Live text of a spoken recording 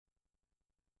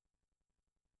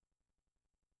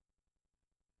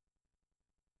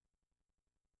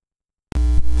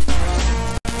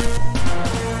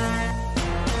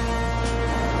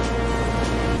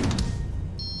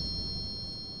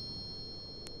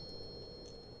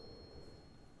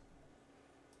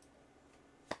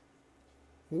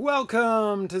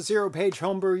Welcome to ZeroPage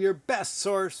Homebrew, your best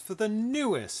source for the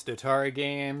newest Atari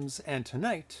games. And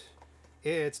tonight,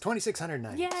 it's 2600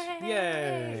 night. Yay!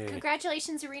 Yay!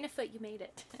 Congratulations, Arena Foot, you made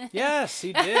it. Yes,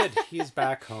 he did. He's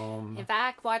back home. And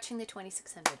back watching the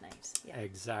 2600 night. Yeah.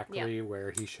 Exactly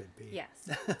where he should be. Yes.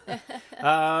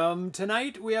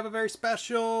 Tonight, we have a very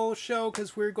special show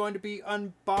because we're going to be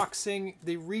unboxing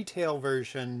the retail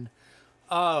version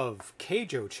of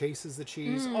Keijo Chases the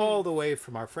Cheese, all the way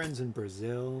from our friends in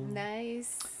Brazil.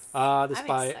 Nice. This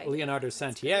by Leonardo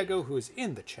Santiago, who is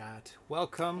in the chat.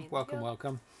 Welcome,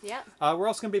 welcome. Yeah. We're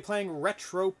also going to be playing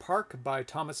Retro Park by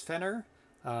Thomas Fenner,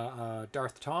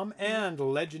 Darth Tom, and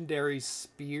Legendary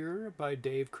Spear by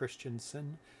Dave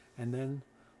Christianson. And then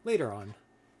later on,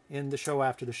 in the show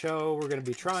after the show, we're going to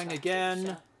be trying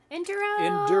again.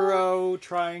 Enduro,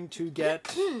 trying to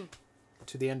get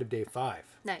to the end of day 5.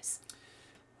 Nice.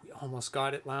 We almost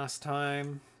got it last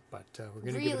time, but we're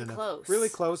going to give it close. Really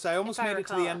close. I almost made it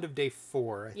to the end of day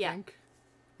 4, I think.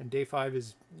 And day 5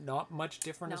 is not much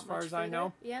different as far as I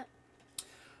know. Yeah.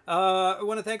 I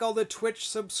want to thank all the Twitch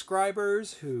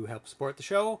subscribers who help support the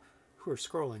show, who are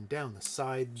scrolling down the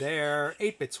side there.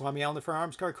 8-Bit Swami, Alan for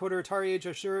Arms, Coder, Atari Age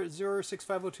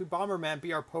 06502, Bomberman,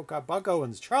 BR Polka, Buck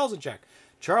Owens, Charles and Jack,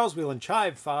 Charles Whelan,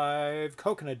 Chive 5,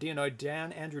 Coconut, Dianoid,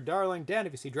 Dan, Andrew Darling, Dan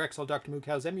if you see Drexel, Dr.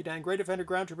 Mookhouse, Emu Dan, Great Offender,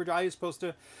 Ground Trooper, I is supposed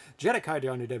to Jedikai,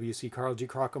 Johnny WC, Carl G.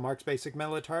 Croco, Marks Basic,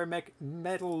 Metal Atari,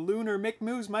 Metal Lunar, Mick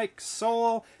Moose, Mike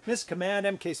Soul, Miss Command,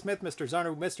 MK Smith, Mr.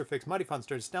 Zarno, Mr. Fix, Muddy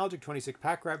Funster, Nostalgic 26,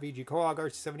 Pack Rat, VG Coag,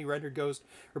 RC70, Rendered Ghost,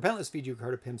 Repentless VG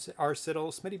Carter, Pim, R.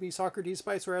 Siddle, Smitty B, Socrates,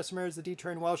 Spicer, Esmers, The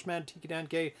D-Train, Welshman, Tiki Dan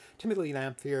Gay, Timothy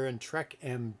Lamphere, and Trek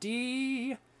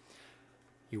MD.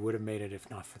 You would have made it if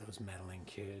not for those meddling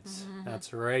kids.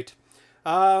 That's right.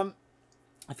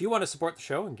 If you want to support the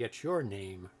show and get your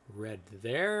name read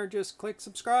there, just click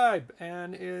subscribe.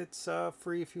 And it's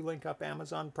free if you link up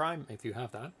Amazon Prime, if you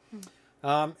have that.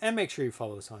 And make sure you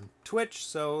follow us on Twitch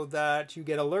so that you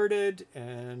get alerted.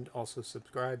 And also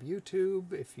subscribe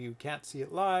YouTube if you can't see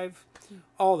it live.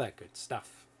 All that good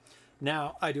stuff.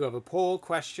 Now, I do have a poll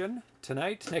question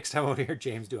tonight. Next time I'll hear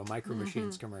James do a Micro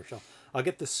Machines commercial. I'll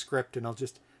get the script and I'll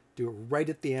just do it right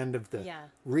at the end of the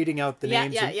reading out the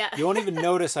names. You won't even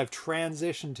notice I've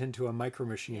transitioned into a Micro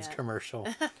Machines commercial.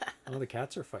 Oh, the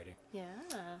cats are fighting.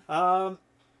 Yeah.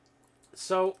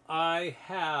 So I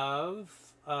have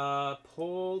a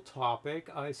poll topic.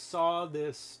 I saw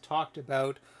this talked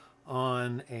about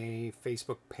on a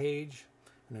Facebook page,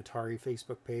 an Atari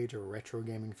Facebook page, or a retro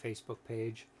gaming Facebook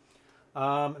page.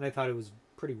 And I thought it was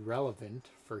pretty relevant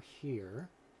for here.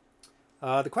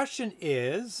 The question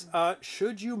is,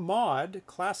 should you mod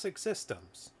classic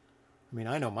systems? I mean,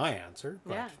 I know my answer,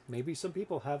 but maybe some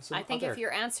people have some I think if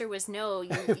your answer was no,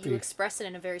 you express it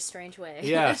in a very strange way.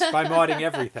 Yes, by modding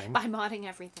everything. By modding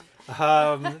everything.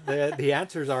 The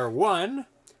answers are 1,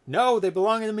 no, they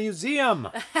belong in the museum.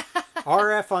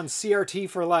 RF on CRT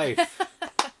for life.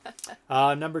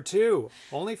 Number 2,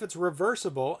 only if it's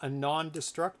reversible and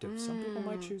non-destructive. Some people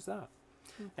might choose that.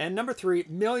 And number 3,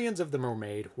 millions of them were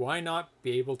made. Why not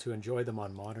be able to enjoy them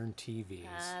on modern TVs?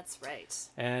 That's right.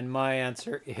 And my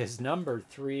answer is number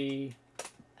 3.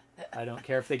 I don't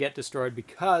care if they get destroyed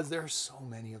because there are so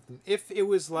many of them. If it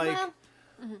was like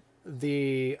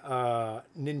the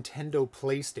Nintendo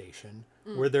PlayStation,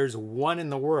 where there's one in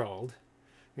the world,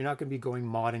 you're not going to be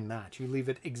modding that. You leave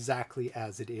it exactly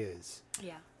as it is.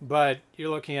 Yeah. But you're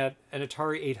looking at an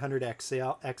Atari 800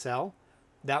 XL.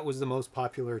 That was the most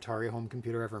popular Atari home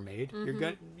computer ever made.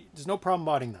 There's no problem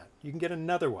modding that. You can get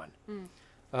another one.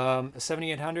 A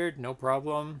 7800, no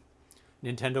problem.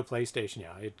 Nintendo PlayStation,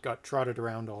 it got trotted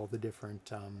around all the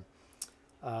different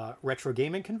retro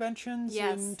gaming conventions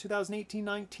in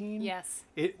 2018-19. Yes.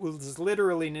 It was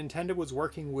literally, Nintendo was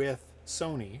working with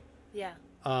Sony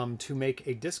to make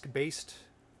a disc-based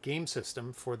game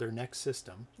system for their next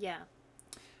system. Yeah.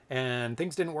 And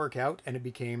things didn't work out, and it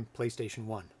became PlayStation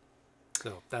 1.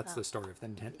 So that's the story of the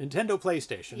Nintendo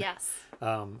PlayStation. Yes.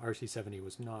 RC70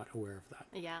 was not aware of that.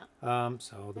 Yeah.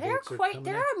 So there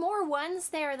are more ones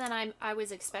there than I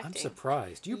was expecting. I'm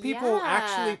surprised. You people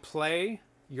actually play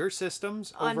your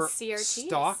systems on over CRTs?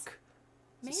 stock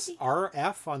Maybe.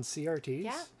 RF on CRTs?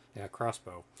 Yeah. Yeah,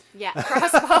 crossbow. Yeah,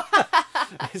 crossbow.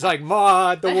 He's like,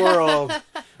 mod the world.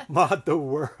 Mod the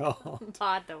world.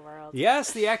 Mod the world.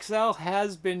 Yes, the XL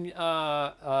has been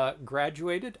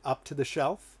graduated up to the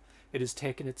shelf. It has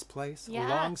taken its place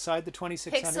alongside the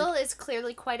 2600. Pixel is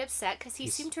clearly quite upset because he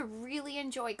seemed to really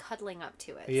enjoy cuddling up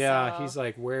to it. Yeah, so. He's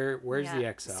like, where's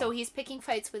the XL? So he's picking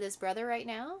fights with his brother right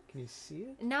now. Can you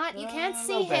see it? You can't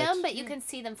see him, but you can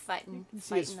see them fighting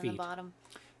in the bottom.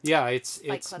 Yeah, it's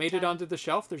Club made it time. onto the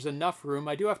shelf. There's enough room.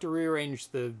 I do have to rearrange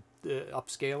the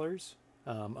upscalers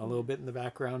a little bit in the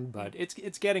background, but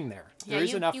it's getting there. Yeah, There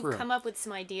is enough you room. come up with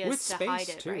some ideas With to space, hide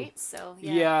it, too. right? So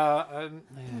Yeah, I'm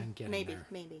getting maybe, there.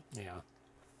 maybe. Yeah.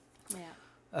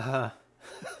 Yeah.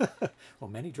 Well,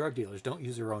 many drug dealers don't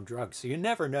use their own drugs, so you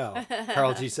never know.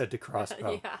 Carl G said to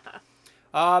Crossbow.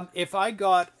 Yeah. If I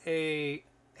got a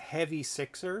heavy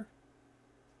sixer,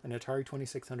 an Atari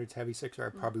 2600's heavy sixer, I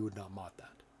probably would not mod that.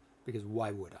 Because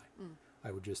why would I?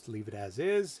 I would just leave it as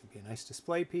is. It'd be a nice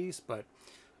display piece, but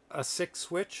a 6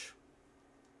 switch,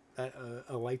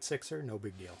 a light sixer, no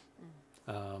big deal.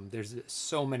 There's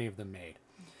so many of them made.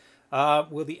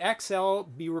 Will the XL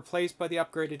be replaced by the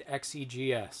upgraded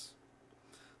XEGS?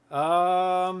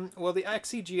 Well, the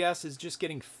XEGS is just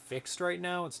getting fixed right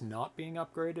now. It's not being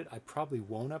upgraded. I probably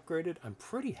won't upgrade it. I'm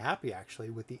pretty happy, actually,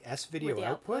 with the SVid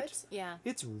output. Yeah.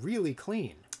 It's really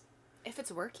clean. If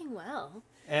it's working well.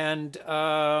 And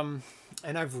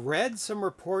I've read some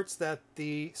reports that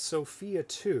the Sophia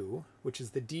 2, which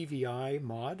is the DVI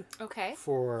mod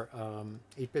for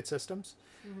 8-bit systems,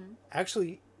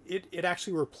 actually it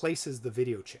actually replaces the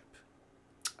video chip.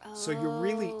 So you're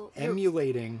really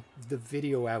emulating the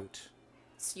video out.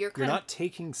 So you're not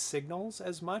taking signals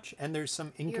as much, and there's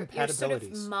some incompatibilities.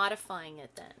 You're sort of modifying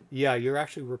it then. Yeah, you're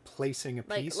actually replacing a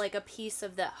piece. Like a piece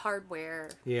of the hardware.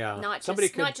 Yeah. Not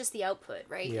just the output,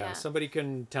 right? Yeah. Somebody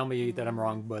can tell me that I'm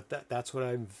wrong, but that's what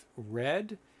I've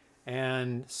read.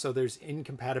 And so there's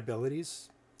incompatibilities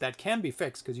that can be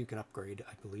fixed because you can upgrade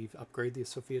the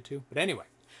Sophia 2. But anyway.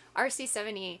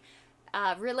 RC70.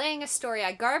 Relaying a story.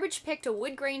 I garbage picked a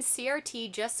wood grain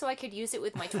CRT just so I could use it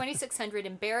with my 2600.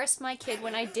 Embarrassed my kid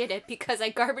when I did it because I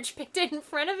garbage picked it in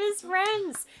front of his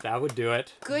friends. That would do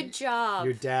it. Good job.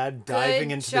 Your dad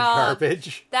diving into the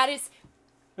garbage. That is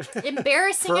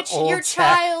embarrassing your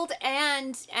child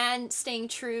and staying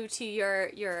true to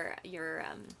your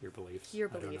beliefs. Your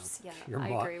beliefs. Yeah, I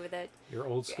agree with it. Your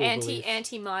old school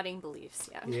anti-modding beliefs.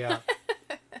 Yeah.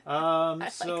 Yeah.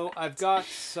 So I've got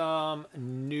some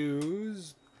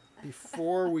news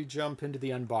before we jump into the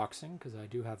unboxing, because I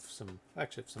do have some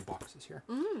boxes here,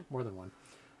 more than one.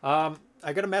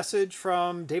 I got a message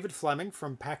from David Fleming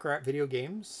from Pack Rat Video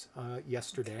Games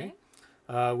yesterday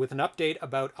with an update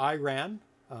about Iran,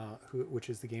 which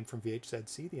is the game from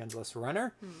VHZC, the Endless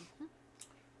Runner.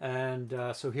 And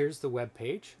so here's the web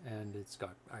page, and it's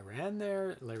got Iran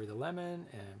there, Larry the Lemon,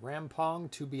 and Rampong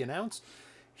to be announced.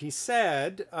 He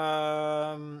said,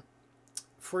 for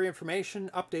your information,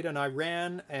 update on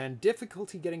Iran and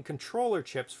difficulty getting controller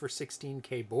chips for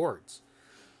 16K boards.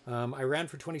 Iran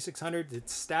for 2600,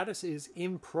 its status is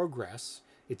in progress.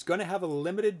 It's going to have a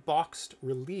limited boxed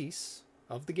release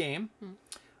of the game,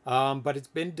 but it's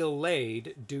been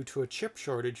delayed due to a chip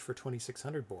shortage for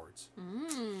 2600 boards.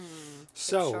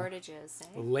 So, shortages,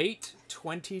 eh? Late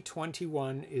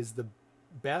 2021 is the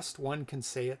best one can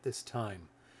say at this time.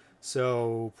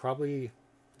 So probably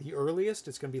the earliest,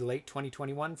 it's going to be late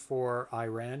 2021 for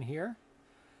Iran here.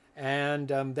 And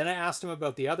then I asked him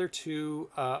about the other two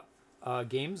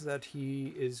games that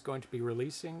he is going to be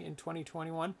releasing in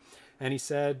 2021. And he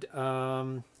said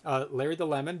Larry the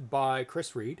Lemon by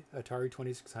Chris Reed, Atari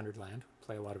 2600 land.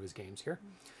 Play a lot of his games here.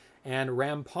 And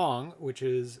Rampong, which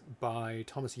is by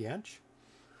Thomas Jensch.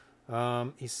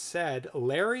 He said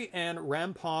Larry and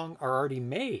Rampong are already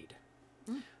made.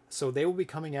 So they will be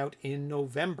coming out in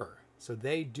November. So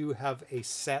they do have a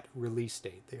set release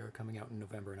date. They are coming out in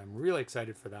November, and I'm really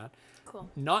excited for that. Cool.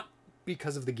 Not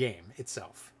because of the game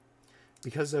itself,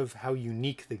 because of how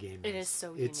unique the game is. It is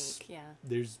so unique, yeah.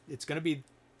 It's going to be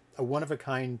a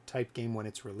one-of-a-kind type game when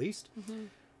it's released.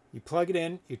 You plug it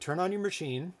in, you turn on your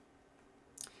machine.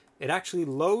 It actually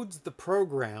loads the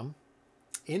program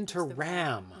into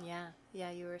RAM. Yeah,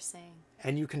 you were saying.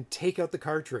 And you can take out the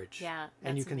cartridge. Yeah, that's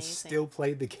and you can amazing. still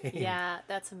play the game. Yeah,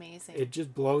 that's amazing. It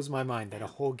just blows my mind that a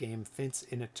whole game fits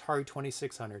in Atari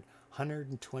 2600,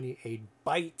 128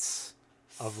 bytes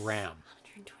of RAM.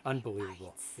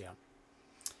 Unbelievable. Bytes.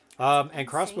 Yeah. And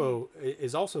Crossbow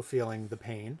is also feeling the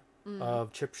pain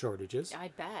of chip shortages.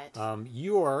 I bet.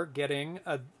 You're getting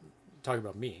talking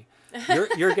about me.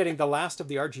 You're getting the last of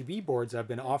the RGB boards I've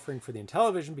been offering for the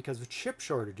Intellivision because of chip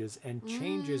shortages and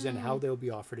changes in how they'll be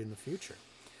offered in the future.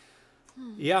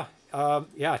 Yeah,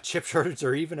 chip shortages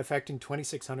are even affecting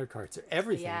 2600 cards.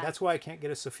 Everything. Yeah. That's why I can't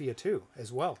get a Sophia 2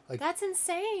 as well. Like, that's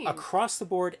insane. Across the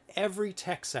board, every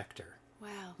tech sector wow.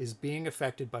 is being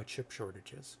affected by chip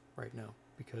shortages right now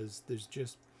because there's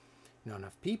just not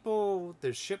enough people.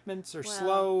 There's shipments are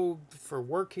slow for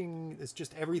working. It's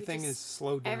just everything is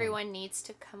slowed down. Everyone needs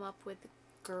to come up with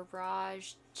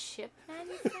garage chip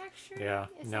manufacturer? Yeah,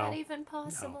 Is no. that even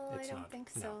possible? No, it's I don't not.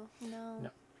 think No. so. No. No.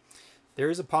 There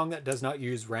is a Pong that does not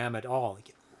use RAM at all.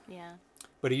 Yeah.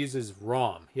 But it uses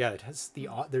ROM. Yeah, it has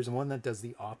there's one that does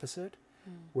the opposite,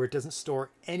 where it doesn't store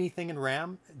anything in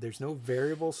RAM. There's no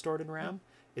variable stored in RAM.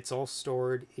 It's all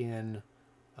stored in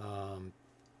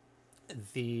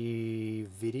the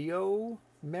video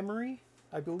memory,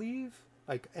 I believe,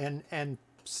 like and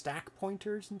stack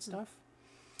pointers and stuff,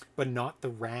 but not the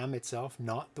RAM itself,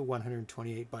 not the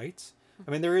 128 bytes.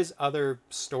 I mean, there is other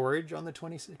storage on the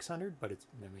 2600, but it's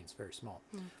very small.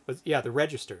 But yeah, the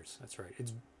registers. That's right.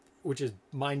 Which is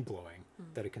mind blowing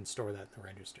that it can store that in the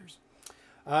registers.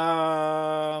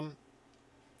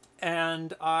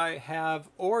 And I have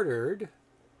ordered.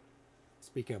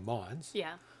 Speaking of mods,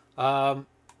 Yeah.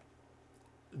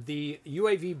 the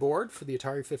UAV board for the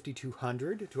Atari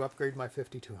 5200 to upgrade my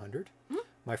 5200,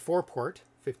 my 4-port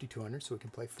 5200, so we can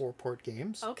play 4-port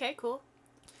games. Okay, cool.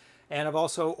 And I've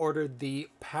also ordered the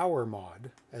power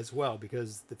mod as well,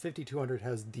 because the 5200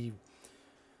 has the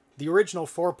original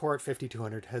 4-port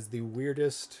 5200 has the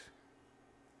weirdest,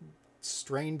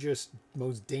 strangest,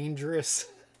 most dangerous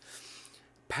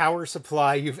power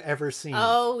supply you've ever seen.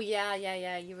 Oh, yeah.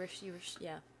 You were,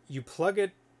 yeah. You plug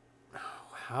it.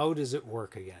 How does it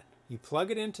work again? You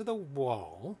plug it into the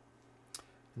wall,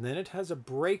 and then it has a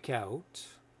breakout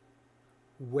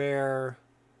where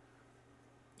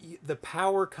the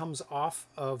power comes off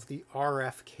of the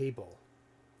RF cable.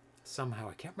 Somehow,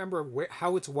 I can't remember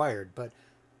how it's wired, but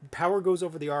power goes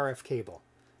over the RF cable.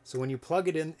 So when you plug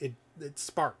it in, it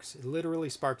sparks. It literally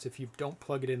sparks if you don't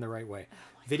plug it in the right way.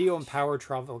 Video and power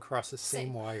travel across the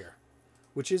same wire,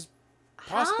 which is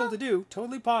possible to do,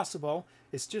 totally possible.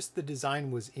 It's just the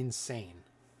design was insane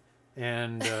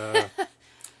and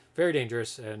very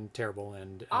dangerous and terrible.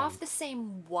 And off the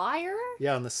same wire?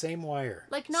 Yeah, on the same wire.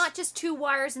 Like not just two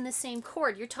wires in the same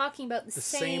cord. You're talking about the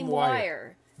same wire.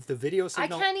 wire. The video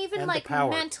signal. I can't even and like the power.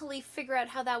 mentally figure out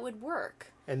how that would work.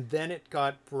 And then it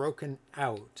got broken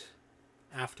out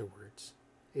afterwards.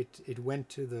 It went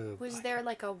to the... Was there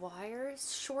like a wire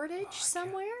shortage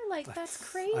somewhere? Like that's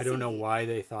crazy. I don't know why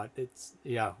they thought it's...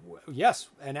 Yeah. Yes.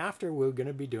 And after we're going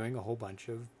to be doing a whole bunch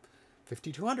of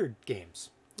 5200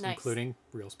 games. Nice. Including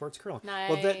Real Sports Curling. Nice.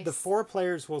 Well, the 4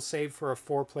 players will save for a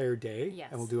 4-player day. Yes.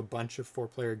 And we'll do a bunch of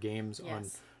 4-player games on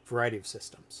Yes. a variety of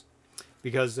systems.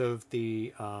 Because of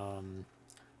the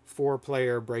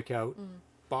 4-player breakout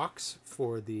box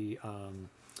for the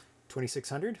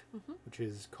 2600, which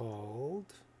is called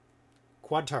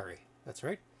Quadtari. That's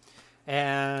right.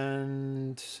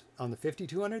 And on the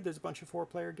 5200, there's a bunch of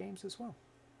 4-player games as well.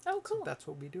 Oh, cool. So that's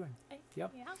what we'll be doing.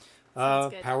 Yep. Yeah.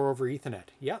 Sounds good. Power over Ethernet.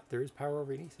 Yeah, there is power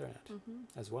over Ethernet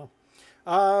as well.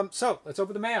 So let's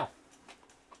open the mail.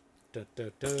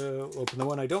 Open the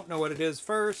one I don't know what it is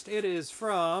first. It is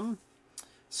from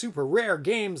Super Rare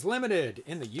Games Limited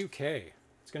in the UK.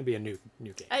 It's going to be a new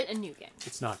game. A new game.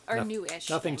 It's not. Or newish.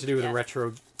 Nothing to do with a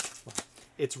retro. Well,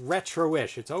 it's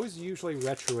retro-ish. It's always usually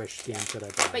retro-ish games that I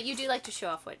buy. But you do like to show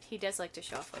off what he does. Like to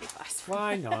show off what he buys.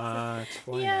 Why not?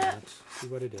 Why not? See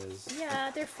what it is.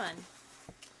 Yeah, they're fun.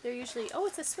 They're usually... Oh,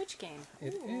 it's a Switch game.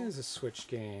 It is a Switch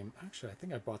game. Actually, I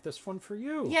think I bought this one for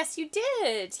you. Yes, you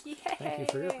did. Yay. Thank you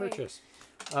for your purchase.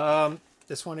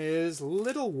 This one is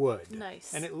Littlewood.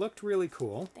 Nice. And it looked really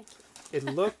cool. Thank you. It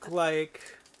looked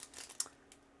like...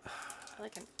 I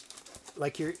like it.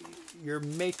 Like you're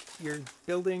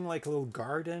building like a little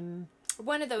garden.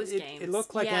 One of those games. It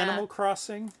looked like Animal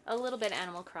Crossing. A little bit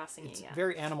Animal Crossing. It's yeah.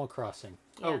 very Animal Crossing.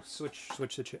 Yeah. Oh, switch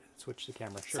the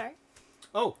camera. Sure. Sorry.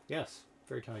 Oh, yes.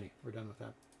 Very tiny. We're done with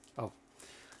that. Oh.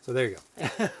 So there you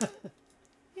go.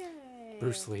 Yay.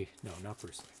 Bruce Lee. No, not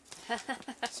Bruce Lee.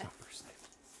 It's not Bruce Lee.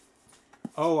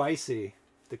 Oh, I see.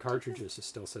 The cartridges, it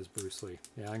still says Bruce Lee.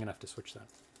 Yeah, I'm going to have to switch that.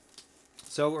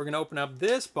 So we're going to open up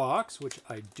this box, which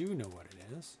I do know what it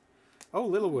is. Oh,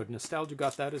 Littlewood. Nostalgia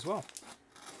got that as well.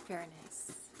 Very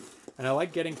nice. And I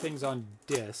like getting things on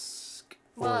disc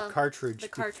or cartridge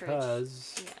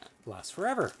because it lasts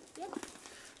forever.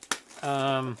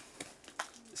 Yep.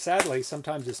 Sadly,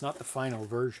 sometimes it's not the final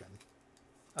version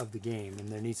of the game, and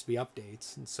there needs to be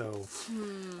updates. And so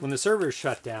when the servers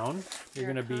shut down, you're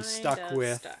going to be stuck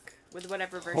with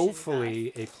whatever version.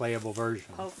 Hopefully, a playable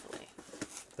version. Hopefully.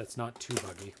 That's not too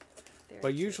buggy.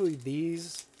 But usually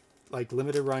these, like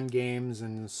limited run games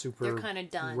and super they're kind of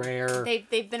done. Rare.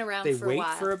 They've been around for a while. They wait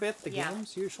for a bit, the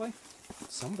games, usually.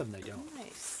 Some of them they don't.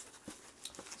 Nice.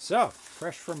 So,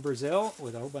 fresh from Brazil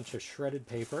with a whole bunch of shredded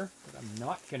paper that I'm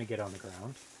not going to get on the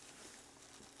ground.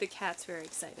 The cat's very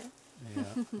excited. Yeah.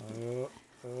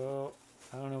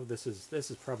 I don't know. This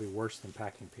is probably worse than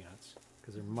packing peanuts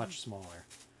because they're much smaller.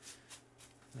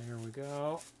 There we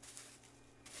go.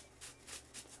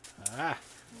 Ah.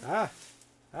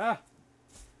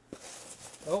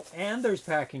 Oh, and there's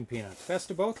packing peanuts.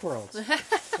 Best of both worlds.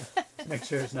 Make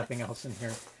sure there's nothing else in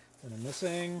here that I'm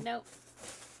missing. Nope.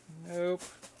 Nope.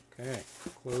 Okay,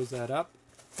 close that up.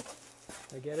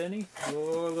 Did I get any?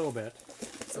 Oh, a little bit.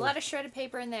 There's a lot of shredded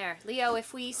paper in there. Leo,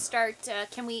 if we start,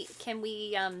 can we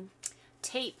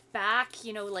tape back,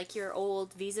 you know, like your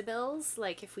old Visa bills?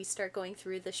 Like if we start going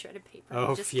through the shredded paper.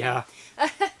 Oh, just yeah.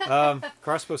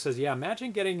 Crossbow says, yeah,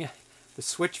 imagine getting the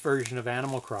Switch version of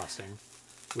Animal Crossing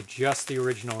with just the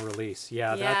original release.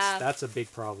 Yeah, that's a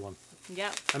big problem.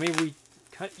 Yeah. I mean,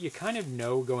 you kind of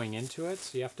know going into it,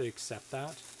 so you have to accept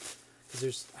that.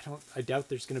 Because I doubt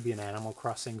there's going to be an Animal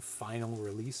Crossing final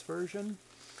release version.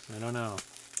 I don't know.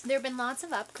 There have been lots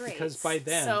of upgrades. Because by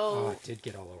then, it did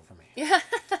get all over me. Yeah.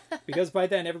 Because by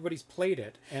then everybody's played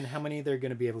it, and how many they're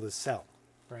going to be able to sell,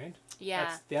 right?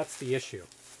 Yeah. That's the issue.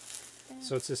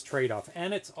 So it's this trade-off,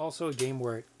 and it's also a game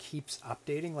where it keeps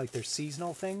updating. Like there's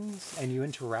seasonal things, and you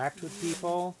interact with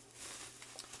people.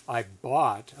 I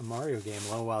bought a Mario game a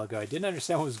little while ago. I didn't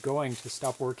understand what was going to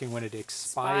stop working when it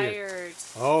expired.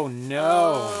 Oh no!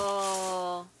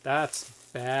 Oh. That's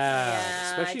bad. Yeah,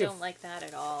 especially I don't like that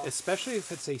at all. Especially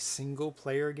if it's a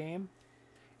single-player game.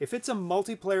 If it's a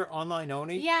multiplayer online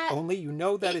only, you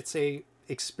know that it's a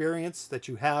experience that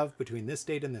you have between this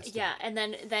date and this date. Yeah, and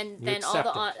then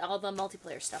all the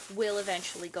multiplayer stuff will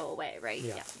eventually go away, right?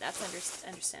 Yeah, that's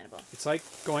understandable. It's like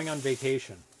going on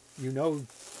vacation. You know,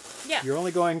 yeah, you're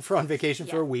only going on vacation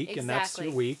for a week, exactly. and that's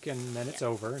your week, and then it's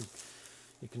over, and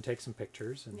you can take some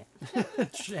pictures and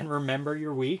and remember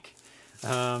your week.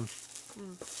 There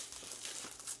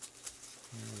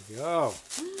we go.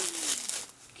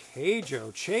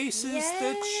 Keijo chases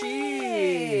the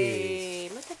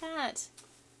cheese. Look at that.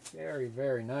 Very,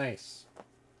 very nice.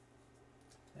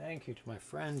 Thank you to my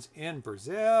friends in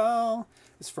Brazil.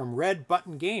 This is from Red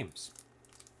Button Games.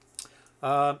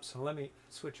 So let me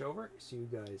switch over so you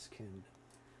guys can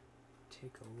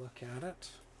take a look at it.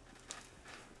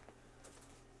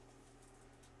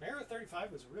 Mario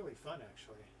 35 was really fun,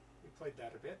 actually. We played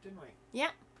that a bit, didn't we? Yeah.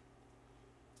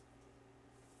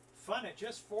 Fun at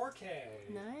just 4K.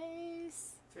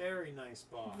 Nice. Very nice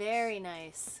box. Very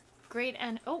nice. Great,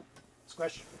 and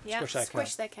Squish. Yeah,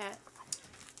 Squish that cat.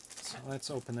 So let's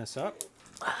open this up.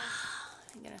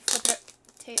 I'm going to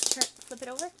flip it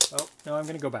over. Oh, no, I'm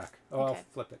going to go back. Oh, Okay. I'll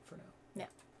flip it for now. Yeah.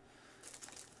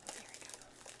 There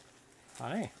we go.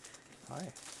 Hi.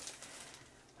 Hi.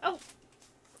 Oh.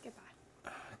 Goodbye.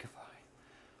 Goodbye.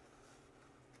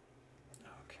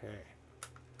 Okay.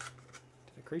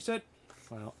 Did I crease it?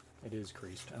 Well, it is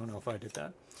creased. I don't know if I did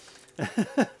that.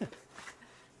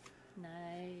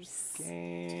 Nice.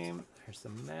 Game. There's the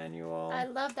manual. I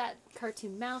love that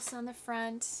cartoon mouse on the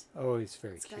front. Oh, he's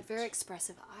very It's cute. got very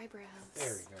expressive eyebrows.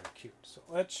 Very, very cute. So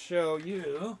let's show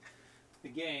you the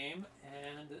game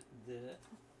and the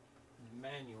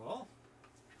manual.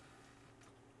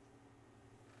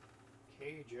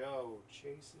 Keijo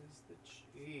chases the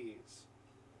cheese.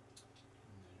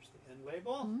 And there's the end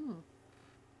label.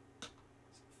 Is it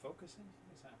focusing?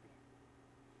 What's happening?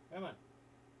 Come on.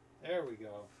 There we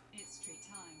go. It's treat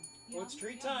time. Oh, it's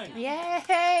treat time.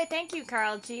 Yay! Thank you,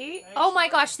 Carl G. Thanks, Oh my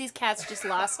Carl. gosh, these cats just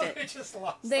lost it. They just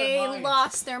lost They their minds.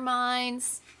 lost their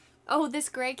minds. Oh, this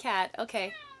gray cat.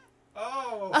 Okay.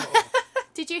 Oh.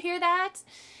 Did you hear that?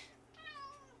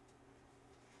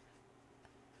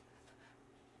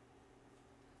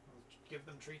 We'll give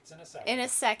them treats in a second. In a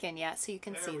second, yeah, so you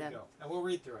can see There them. we go. And we'll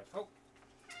read through it. Oh.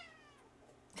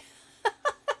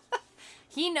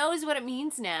 He knows what it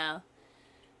means now.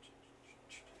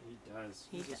 He does.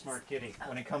 He He's does. a smart kitty.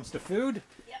 When it comes to food,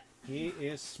 Yep. he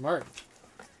is smart.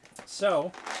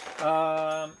 So,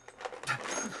 I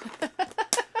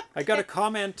got a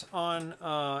comment on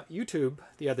YouTube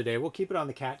the other day. We'll keep it on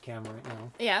the cat cam right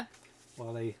now Yeah.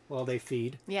 while they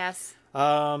feed. Yes.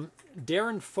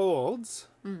 Darren Folds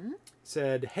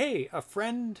said, "Hey, a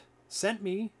friend sent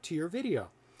me to your video,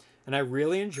 and I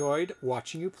really enjoyed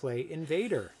watching you play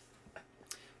Invader.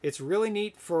 It's really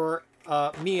neat for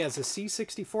me as a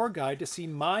C64 guy to see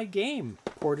my game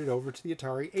ported over to the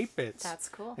Atari 8-bits. That's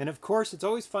cool. And of course, it's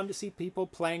always fun to see people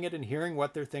playing it and hearing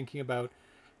what they're thinking about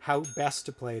how best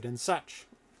to play it and such.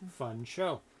 Fun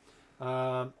show."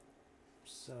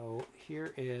 So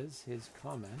here is his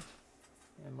comment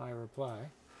and my reply.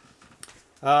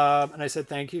 And I said,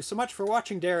 "Thank you so much for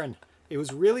watching, Darren. It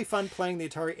was really fun playing the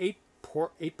Atari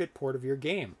 8-bit port of your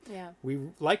game. Yeah.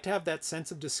 We like to have that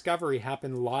sense of discovery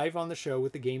happen live on the show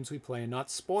with the games we play and not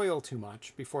spoil too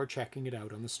much before checking it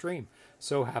out on the stream.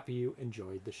 So happy you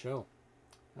enjoyed the show."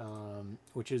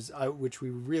 which we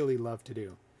really love to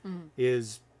do,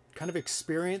 is kind of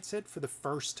experience it for the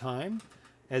first time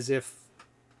as if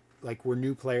like we're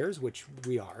new players, which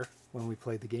we are when we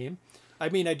play the game. I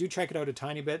mean, I do check it out a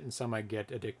tiny bit, and some I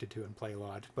get addicted to and play a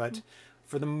lot. But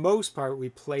for the most part, we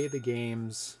play the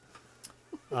games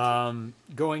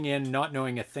going in not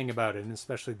knowing a thing about it, and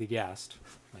especially the guest,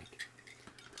 like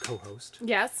co-host.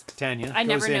 Yes. Tanya. I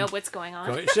never know what's going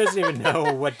on. She doesn't even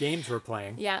know what games we're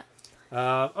playing. Yeah.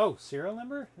 Oh, serial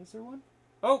number? Is there one?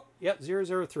 Oh, yep,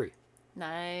 003.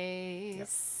 Nice.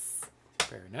 Yep.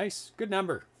 Very nice. Good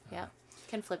number. Yeah.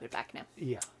 Can flip it back now.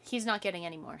 Yeah. He's not getting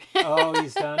any more. Oh,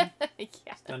 he's done? Yes.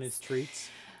 He's done his treats.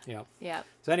 Yeah. Yeah.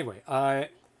 So anyway,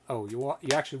 you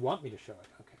actually want me to show it?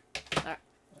 Okay. All right.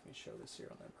 Let me show the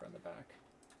serial number on the back.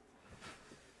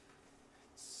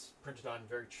 It's printed on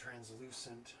very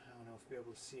translucent. I don't know if you'll be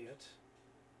able to see it.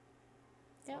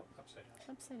 Yep. Oh, upside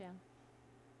down. Upside down.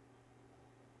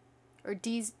 Or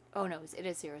D's. Oh no, it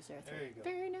is 003. There you go.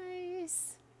 Very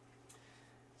nice.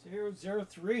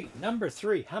 003. Number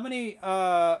 3. How many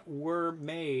were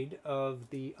made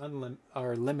of the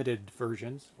limited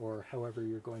versions, or however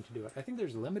you're going to do it? I think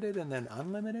there's limited and then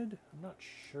unlimited. I'm not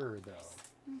sure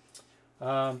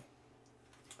though.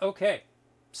 Okay,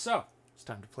 so it's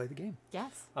time to play the game.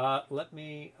 Yes. Let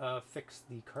me fix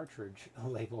the cartridge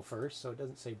label first, so it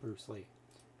doesn't say Bruce Lee,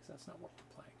 because that's not what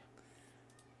we're playing.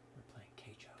 We're playing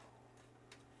Keijo.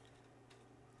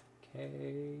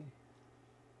 K.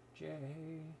 J,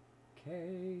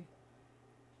 K.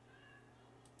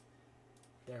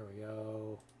 There we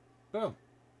go. Boom.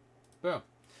 Boom.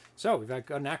 So we've got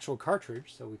an actual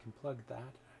cartridge, so we can plug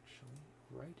that actually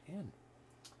right in.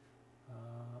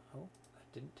 Oh,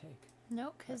 that didn't take.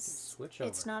 No, because switch over.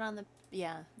 It's not on the...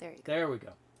 Yeah, there you go. There we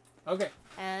go. Okay.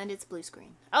 And it's blue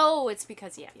screen. Oh, it's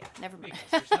because... Yeah, never mind.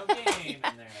 Because there's no game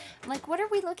in there. I'm like, what are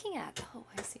we looking at? Oh,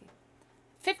 I see.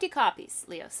 50 copies,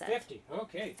 Leo said. 50.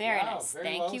 Okay. Very wow, nice. very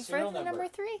Thank low you for serial the number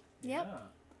 3. Yep. Yeah.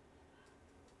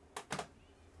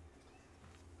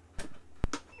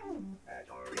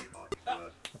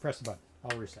 I'll press the button.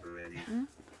 I'll reset. Mm-hmm.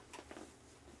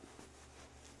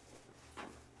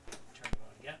 Turn it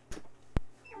on again.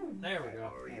 There we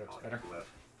go. That looks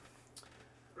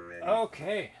better.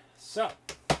 Okay, so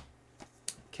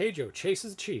Keijo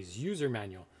chases cheese. User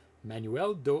manual.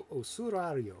 Manuel do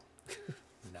Usuario.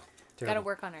 No. Got to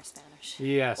work on our Spanish.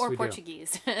 Yes, or we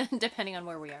Portuguese, depending on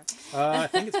where we are. I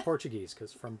think it's Portuguese,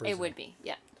 because from Brazil. It would be,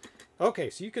 yeah. Okay,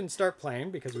 so you can start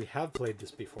playing, because we have played this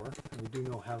before, and we do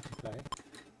know how to play.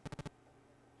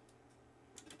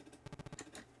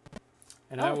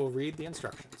 And I will read the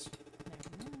instructions.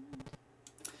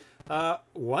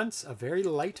 Once a very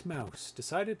light mouse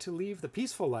decided to leave the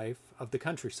peaceful life of the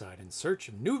countryside in search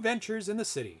of new ventures in the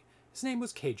city. His name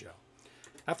was Keijo.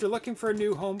 After looking for a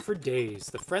new home for days,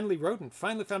 the friendly rodent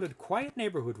finally found a quiet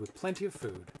neighborhood with plenty of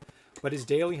food. But his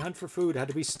daily hunt for food had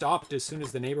to be stopped as soon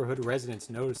as the neighborhood residents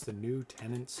noticed the new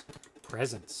tenant's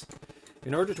presence.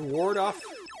 In order to ward off...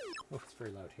 Oh, it's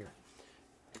very loud here.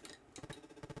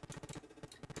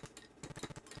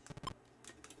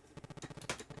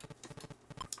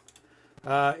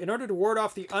 In order to ward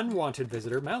off the unwanted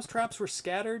visitor, mouse traps were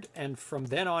scattered, and from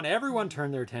then on, everyone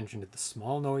turned their attention to the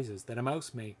small noises that a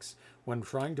mouse makes when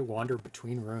trying to wander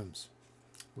between rooms.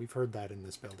 We've heard that in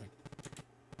this building.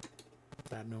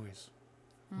 That noise.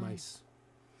 Mice.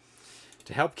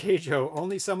 To help Keijo,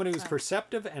 only someone who is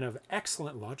perceptive and of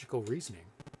excellent logical reasoning.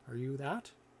 Are you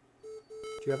that?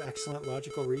 Do you have excellent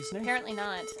logical reasoning? Apparently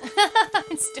not.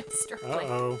 I'm still struggling.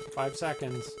 Uh-oh. 5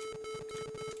 seconds.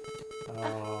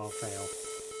 Oh, fail.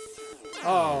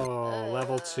 Oh,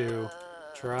 level 2.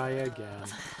 Try again.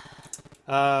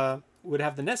 Would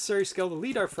have the necessary skill to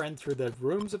lead our friend through the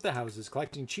rooms of the houses,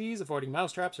 collecting cheese, avoiding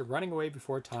mousetraps, or running away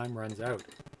before time runs out.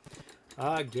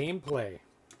 Gameplay.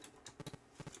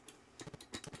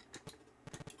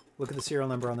 Look at the serial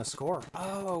number on the score.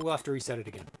 Oh, we'll have to reset it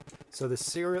again. So the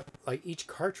serial, like each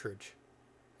cartridge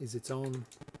is its own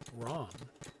ROM,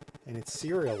 and it's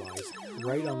serialized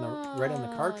right on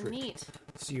the cartridge. Neat.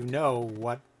 So you know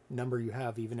what number you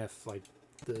have, even if like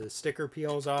the sticker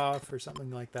peels off or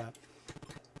something like that.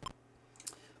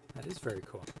 That is very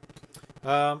cool.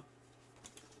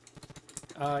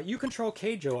 You control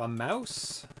Keijo, a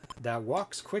mouse that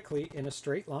walks quickly in a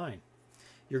straight line.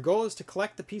 Your goal is to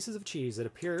collect the pieces of cheese that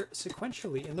appear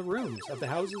sequentially in the rooms of the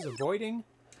houses, avoiding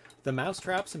the mouse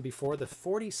traps and before the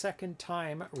 40-second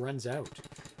time runs out.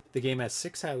 The game has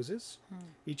 6 houses,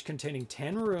 each containing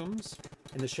 10 rooms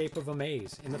in the shape of a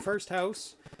maze. In the first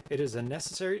house, it's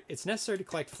necessary to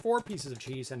collect 4 pieces of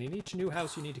cheese, and in each new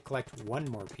house you need to collect 1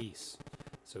 more piece.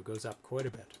 So it goes up quite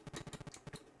a bit.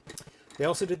 They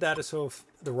also did that so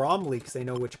the ROM leaks, they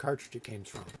know which cartridge it came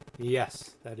from.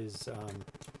 Yes, that is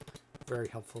very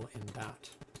helpful in that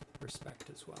respect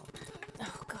as well.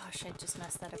 Oh gosh, I just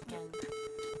messed that up again.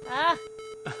 Ah!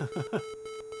 Oh,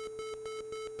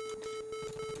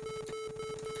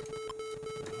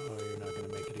 you're not going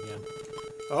to make it again.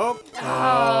 Oh,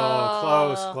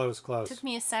 close. Took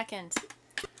me a second.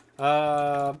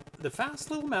 The fast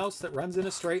little mouse that runs in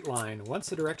a straight line. Once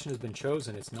the direction has been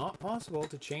chosen, it's not possible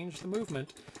to change the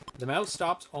movement. The mouse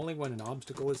stops only when an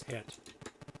obstacle is hit.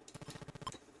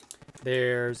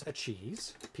 There's a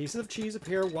cheese. Pieces of cheese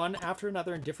appear one after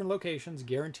another in different locations,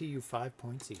 guarantee you 5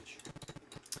 points each.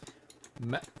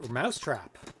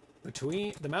 Mousetrap.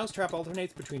 The mousetrap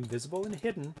alternates between visible and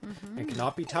hidden and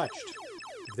cannot be touched.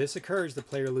 If this occurs, the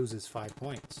player loses 5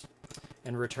 points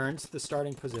and returns to the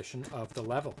starting position of the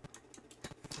level.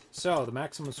 So the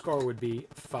maximum score would be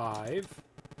 5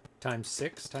 times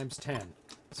 6 times 10.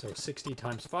 So 60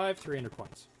 times 5, 300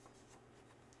 points.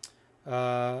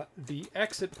 The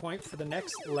exit point for the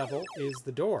next level is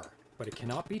the door, but it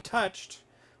cannot be touched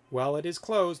while it is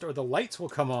closed or the lights will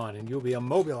come on and you'll be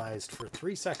immobilized for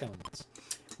 3 seconds.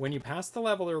 When you pass the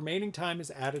level, the remaining time is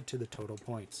added to the total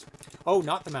points. Oh,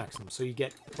 not the maximum, so you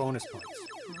get bonus points.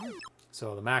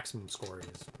 So the maximum score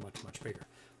is much, much bigger.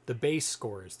 The base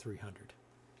score is 300.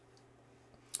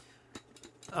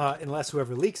 Unless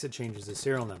whoever leaks it changes the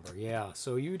serial number. Yeah,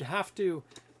 so you'd have to,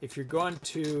 if you're going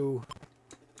to,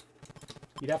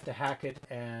 you'd have to hack it,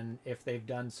 and if they've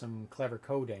done some clever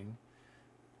coding,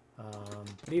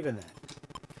 but even then,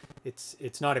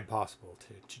 it's not impossible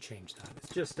to change that.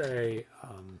 It's just a,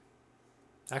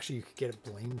 actually you could get it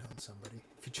blamed on somebody.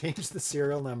 If you change the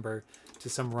serial number to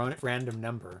some random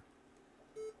number.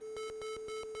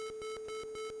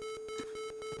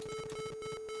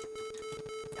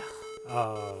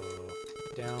 Oh,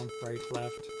 down, right,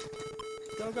 left.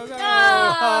 Go, go, go!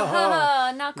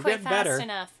 Oh, not quite fast better.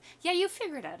 enough. Yeah, you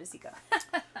figure it out as you go.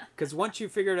 Because once you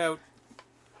figure it out,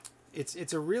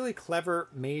 it's a really clever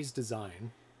maze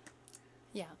design.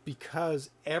 Yeah. Because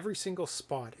every single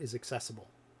spot is accessible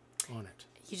on it.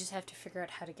 You just have to figure out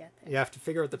how to get there. You have to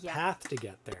figure out the path to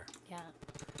get there. Yeah.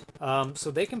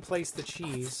 So they can place the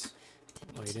cheese.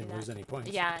 Oh, you didn't lose any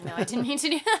points. Yeah, no, I didn't mean to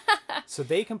do So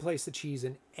they can place the cheese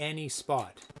in any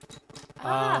spot.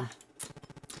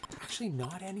 Actually,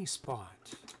 not any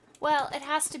spot. Well, it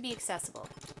has to be accessible.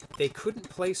 They couldn't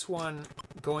place one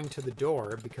going to the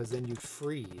door because then you'd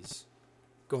freeze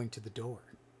going to the door.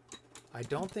 I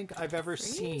don't think I've ever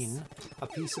seen a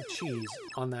piece of cheese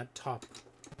on that top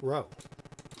row.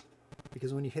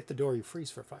 Because when you hit the door, you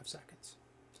freeze for 5 seconds.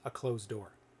 A closed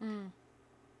door.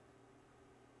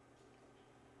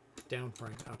 Down,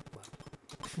 right, up, left.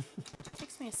 It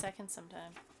takes me a second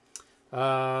sometime.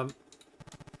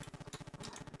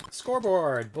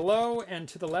 Scoreboard. Below and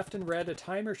to the left in red, a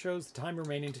timer shows the time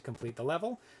remaining to complete the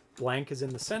level. Blank is in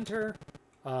the center.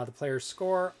 The player's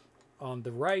score on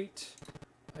the right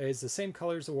is the same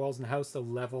color as the walls in the house, the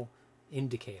level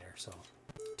indicator. So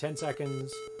 10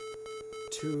 seconds,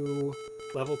 2,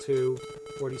 level 2,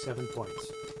 47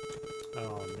 points.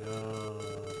 Oh no.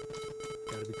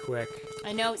 Gotta be quick.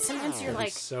 I know, sometimes you're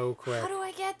like, so quick. how do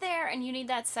I get there? And you need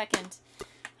that second.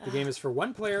 The game is for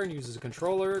one player and uses a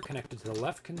controller connected to the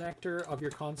left connector of your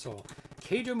console.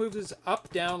 Keijo moves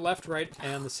up, down, left, right,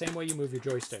 and the same way you move your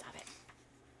joystick. Stop it.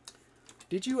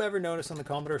 Did you ever notice on the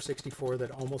Commodore 64 that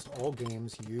almost all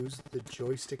games use the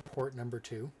joystick port number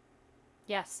 2?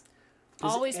 Yes.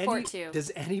 Always port 2.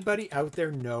 Does anybody out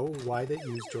there know why they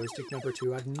use joystick number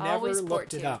 2? I've never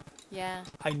looked it up. Yeah.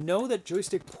 I know that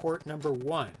joystick port number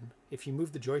 1, if you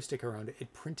move the joystick around it,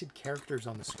 it printed characters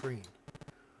on the screen.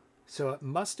 So it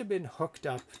must have been hooked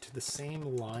up to the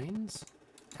same lines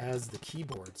as the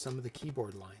keyboard, some of the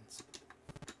keyboard lines.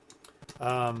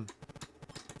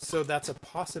 So that's a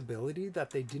possibility that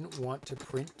they didn't want to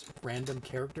print random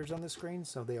characters on the screen,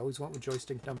 so they always went with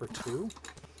joystick number 2.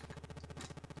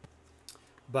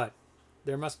 But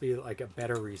there must be like a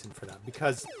better reason for that,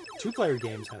 because 2-player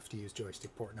games have to use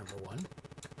joystick port number 1.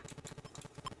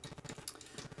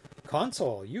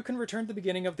 Console. You can return to the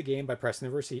beginning of the game by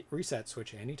pressing the reset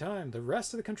switch anytime. The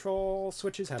rest of the control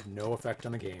switches have no effect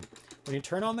on the game. When you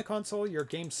turn on the console, your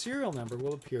game serial number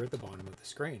will appear at the bottom of the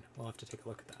screen. We'll have to take a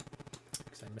look at that,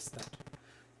 because I missed that.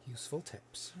 Useful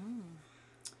tips.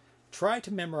 Try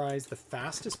to memorize the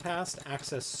fastest paths to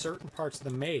access certain parts of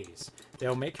the maze.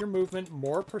 They'll make your movement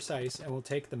more precise and will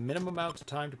take the minimum amount of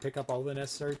time to pick up all the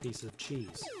necessary pieces of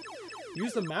cheese.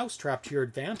 Use the mousetrap to your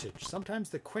advantage. Sometimes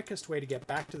the quickest way to get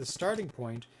back to the starting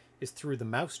point is through the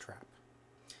mousetrap.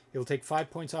 It will take 5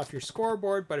 points off your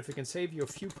scoreboard, but if it can save you a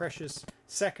few precious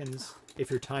seconds if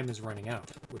your time is running out,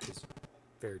 which is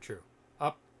very true.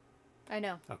 Up, I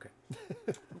know. Okay.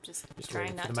 I'm just Just trying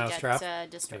waiting not for to the mouse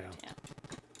get destroyed. Yeah. Yeah.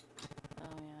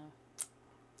 Oh yeah.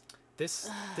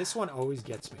 This one always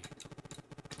gets me.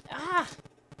 Ah!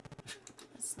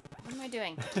 What am I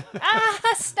doing? Ah!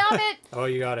 Stop it! Oh,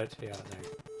 you got it. Yeah,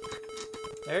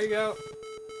 there you go.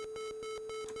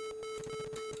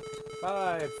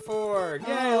 5, 4.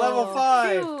 Yay, level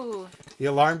 5. Phew. The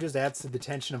alarm just adds to the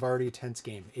tension of already a tense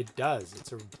game. It does.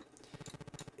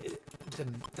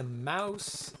 The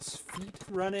mouse feet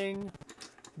running,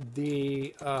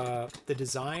 the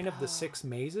design of the 6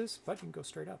 mazes, but you can go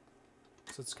straight up.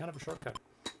 So it's kind of a shortcut.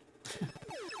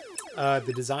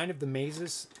 The design of the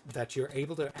mazes that you're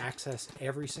able to access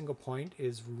every single point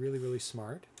is really, really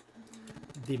smart.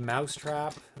 The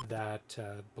mousetrap that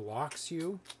blocks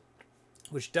you,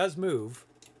 which does move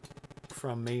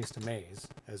from maze to maze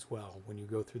as well when you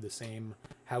go through the same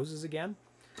houses again.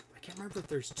 I can't remember if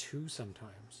there's 2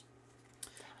 sometimes.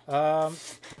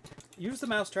 Use the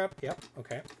mousetrap. Yep,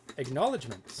 okay.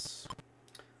 Acknowledgements.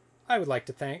 I would like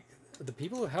to thank the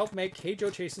people who helped make Hey Joe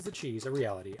Chases the Cheese a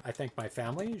reality. I thank my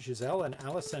family, Giselle and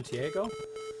Alice Santiago,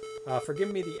 for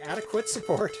giving me the adequate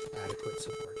support. Adequate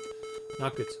support.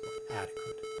 Not good support.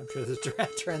 Adequate. I'm sure there's a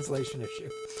translation issue.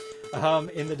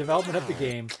 In the development of the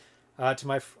game. To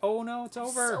my... oh, no, it's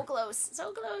over. So close.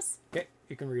 So close. Okay,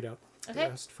 you can read out the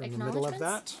rest from the middle of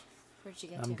that. Where'd you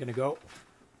get I'm to? going to go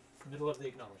middle of the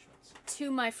acknowledgements.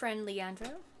 To my friend Leandro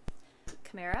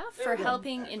Camara for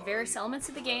helping in various elements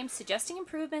of the game, suggesting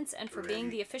improvements, and for being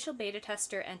the official beta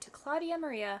tester, and to Claudia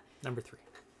Maria. Number 3.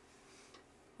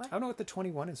 What? I don't know what the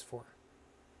 21 is for.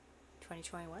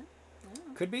 2021?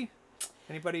 Could be.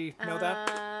 Anybody know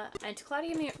that? And to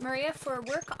Claudia Maria for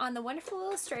work on the wonderful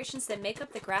illustrations that make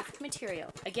up the graphic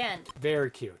material. Again,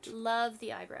 Very cute. love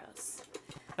the eyebrows.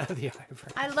 The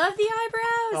eyebrow. I love the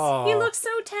eyebrows. Oh, He looks so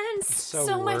tense.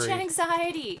 so much worried.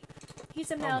 anxiety. He's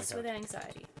a my mouse God. with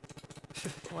anxiety.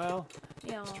 Well,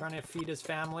 You know. he's trying to feed his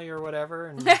family or whatever,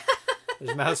 and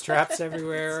there's mouse traps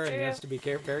everywhere, and he true. has to be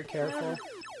very careful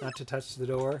not to touch the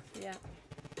door. Yeah.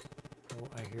 Oh,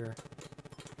 I hear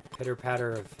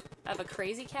pitter-patter of Of a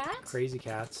crazy cat? crazy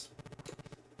cats.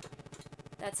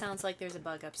 That sounds like there's a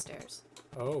bug upstairs.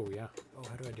 Oh, yeah. Oh,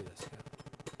 how do I do this? Yeah.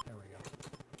 There we go.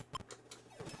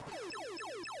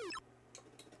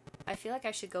 I feel like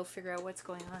I should go figure out what's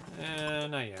going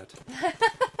on. Not yet.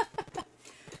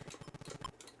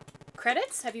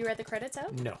 Credits? Have you read the credits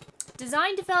out? No.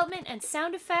 Design, development, and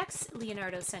sound effects,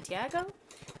 Leonardo Santiago.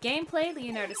 Gameplay,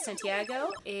 Leonardo Santiago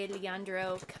e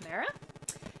Leandro Camara.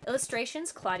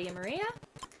 Illustrations, Claudia Maria.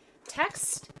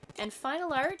 Text and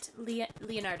final art,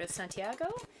 Leonardo Santiago.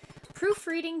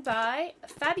 Proofreading by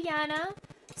Fabiana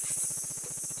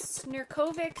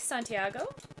Snurkovic Santiago.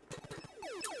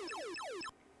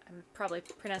 I'm probably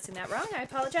pronouncing that wrong. I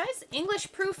apologize.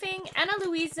 English proofing, Ana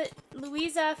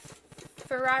Luisa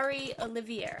Ferrari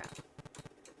Oliveira.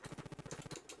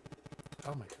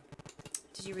 Oh, my God.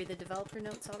 Did you read the developer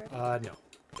notes already? No.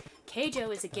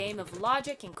 Keijo is a game of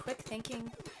logic and quick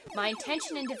thinking. My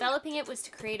intention in developing it was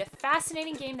to create a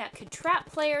fascinating game that could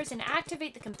trap players and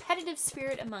activate the competitive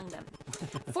spirit among them,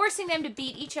 forcing them to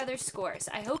beat each other's scores.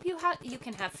 I hope you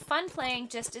can have fun playing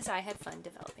just as I had fun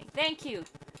developing. Thank you.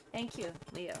 Thank you,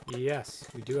 Leo. Yes,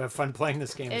 we do have fun playing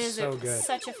this game. It It's is so good.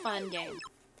 such a fun game.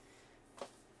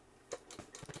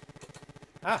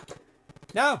 Ah!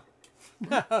 No!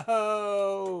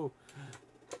 No!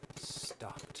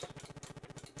 Stopped.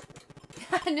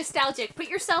 Nostalgic. Put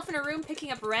yourself in a room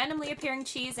picking up randomly appearing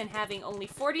cheese and having only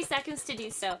 40 seconds to do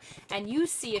so, and you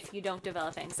see if you don't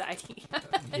develop anxiety.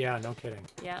 Yeah, no kidding.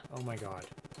 Yeah. Oh my God.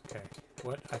 Okay.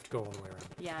 What? I have to go all the way around.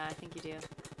 Yeah, I think you do.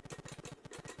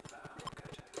 Oh,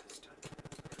 good. It's time to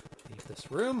leave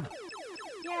this room.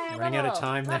 Yeah, Running out of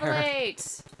time level there.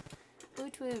 8.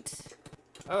 Woot woot.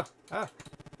 Oh, ah.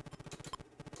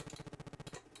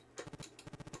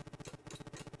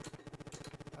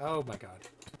 Oh my God.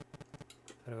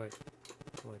 How do I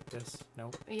go like this?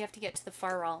 Nope. You have to get to the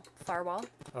far wall,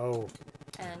 Oh,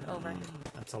 and over.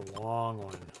 that's a long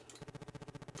one.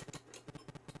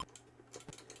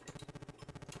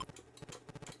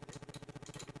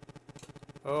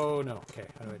 Oh no. Okay.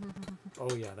 How do I?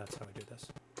 Oh yeah, that's how I do this.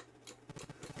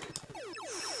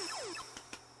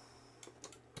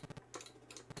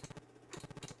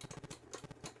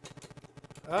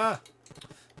 Ah!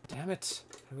 Damn it!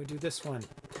 How do I do this one?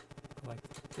 Like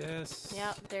this.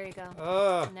 Yep, there you go.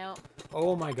 Oh! No.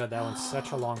 Oh my God, that one's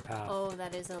such a long path. Oh,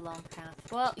 that is a long path.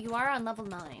 Well, you are on level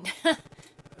 9. There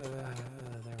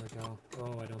we go.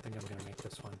 Oh, I don't think I'm gonna make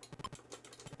this one.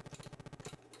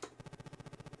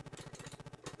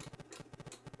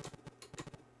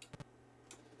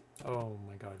 Oh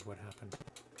my God, what happened?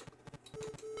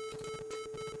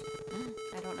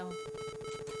 don't know.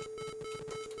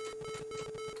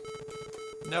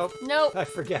 Nope. Nope. I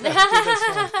forget how to do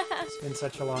this one. It's been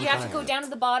such a long time. You have to go down to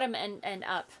the bottom and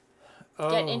up. Oh,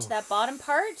 Get into that bottom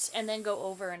part and then go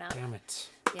over and up. damn it.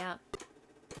 Yeah.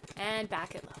 And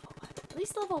back at level 1. At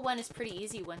least level 1 is pretty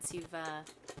easy once you've...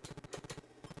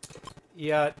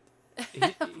 Yeah, he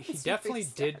Once you definitely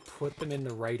restart. did put them in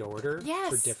the right order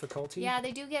Yes. for difficulty. Yeah,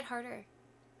 they do get harder.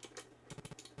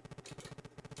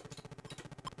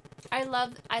 I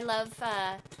love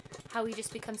how he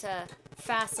just becomes a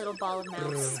fast little ball of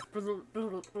mouse.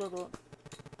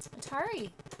 Atari,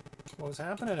 What was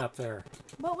happening up there?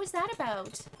 what was that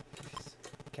about?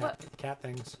 Cat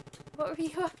things. What were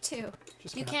you up to?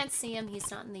 Just You cat- can't see him.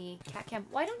 He's not in the cat cam.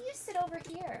 Why don't you sit over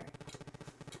here?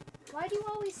 Why do you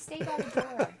always stay by the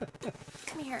door?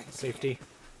 Come here. Safety.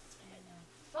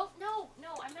 Oh, no,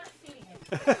 I'm not feeding him.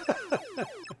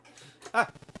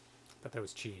 But that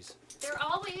was cheese. They're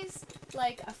always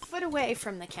like a foot away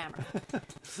from the camera.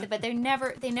 But they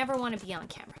never want to be on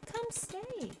camera. Come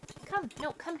stay. Come.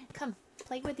 No, come.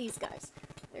 Play with these guys.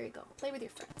 There you go. Play with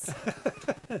your friends.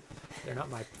 They're not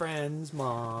my friends,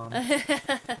 Mom. What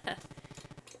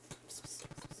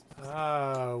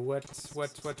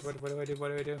do I do? What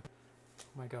do I do?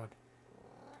 Oh my god.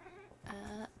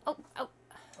 Oh.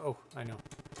 Oh, I know.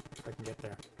 If I can get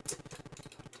there.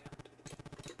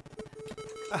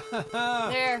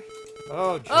 There.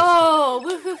 Oh, jeez. Oh,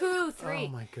 woohoo! 3. Oh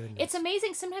my goodness. It's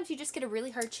amazing. Sometimes you just get a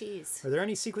really hard cheese. Are there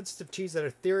any sequences of cheese that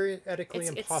are theoretically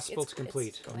It's- impossible it's- to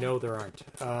complete? it's- No, there aren't.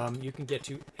 You can get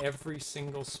to every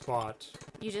single spot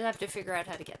You just have to figure out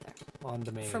how to get there. on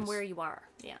the maze. From where you are.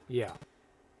 Yeah. Yeah.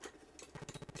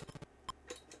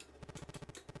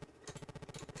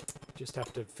 Just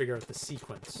have to figure out the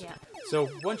sequence. Yeah. So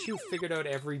once you've figured out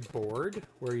every board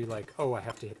where you're like, oh, I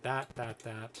have to hit that,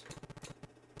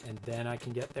 and then I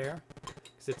can get there.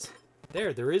 Because it's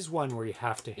there. There is one where you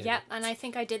have to hit Yeah, it. and I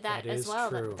think I did that, That as is well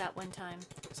true. that one time.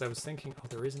 Because I was thinking, oh,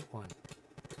 there isn't one.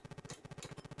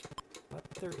 But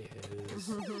there is.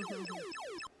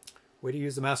 Way to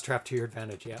use the mousetrap to your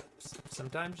advantage. Yeah.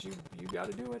 Sometimes you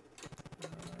got to do it. You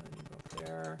go up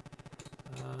there.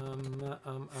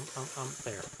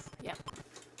 There. Yeah.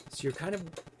 So you're kind of,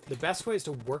 the best way is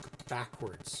to work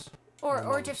backwards. Or to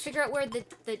almost. figure out where the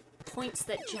points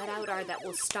that jut out are that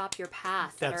will stop your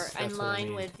path. That's that are in what I line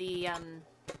mean. with the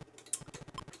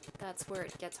that's where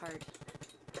it gets hard.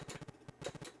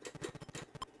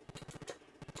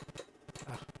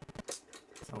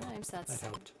 Sometimes That that's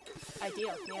helped.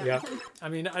 ideal. Yeah. Yeah. I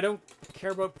mean, I don't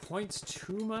care about points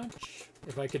too much.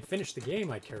 If I could finish the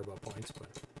game, I'd care about points, but...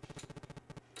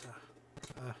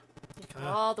 You come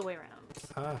all the way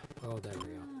around. Oh, there we go.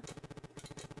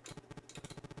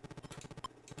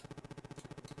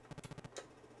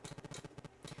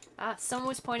 Someone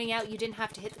was pointing out you didn't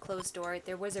have to hit the closed door.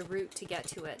 There was a route to get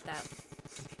to it that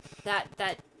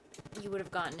you would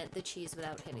have gotten at the cheese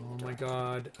without hitting the Oh door. my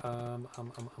god.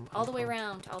 All the way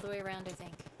around. All the way around, I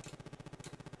think.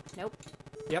 Nope.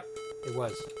 Yep, it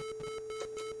was.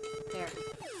 There.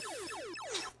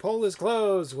 Poll is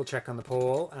closed. We'll check on the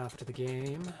poll after the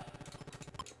game.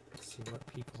 See what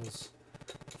people's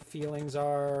feelings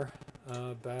are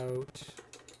about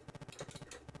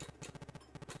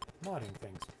modding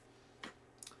things.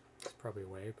 It's probably a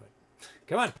way, but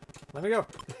come on, let me go.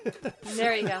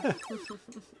 There you go.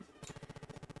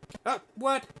 Oh,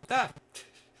 what? Look at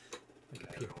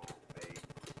Peter.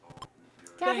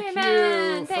 Cafe Thank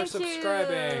Man, you for thank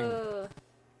subscribing. you.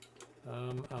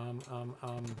 Oh.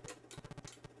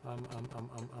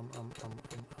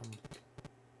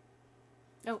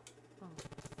 I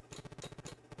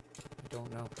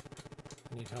don't know.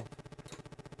 I need help.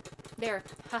 There.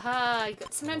 Haha.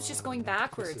 Sometimes just going This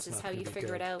backwards is is not how gonna you be figure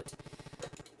good. it out.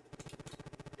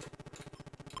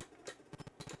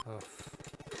 Oh.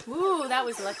 Ooh, that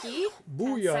was lucky. 10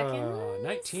 Booyah! seconds.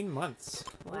 19 months.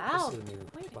 Oh, Wow. this is a new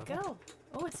Way to level. go.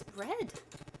 Oh, it's red.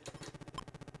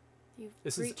 You've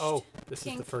This is reached this is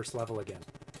the pink. first level again.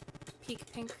 peak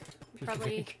pink. Peak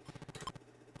Probably. pink.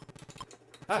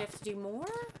 Do you have to do more?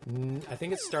 I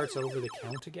think it starts over the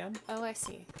count again. Oh, I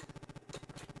see.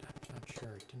 I'm not sure.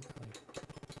 It didn't really.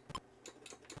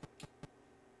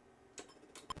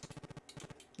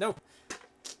 No.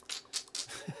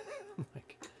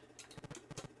 Like.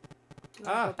 You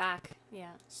want to go back.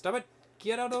 Yeah. Stop it!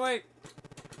 Get out of the way!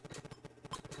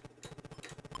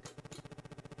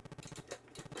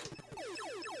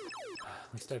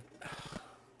 At least I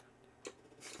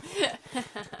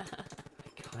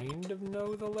kind of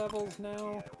know the levels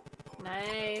now.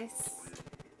 Nice.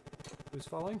 Who's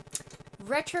following?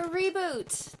 Retro Reboot.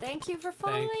 Thank you for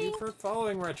following. Thank you for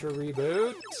following Retro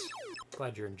Reboot.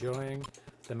 Glad you're enjoying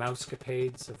the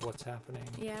mousecapades of what's happening.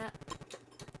 Yeah.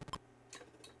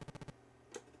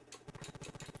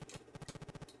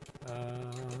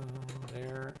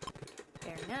 There. Good.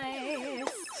 Very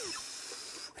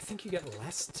nice. I think you get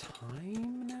less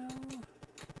time now.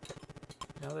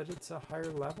 Now that it's a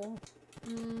higher level.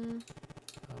 I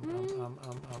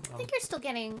think you're still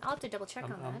getting. I'll have to double check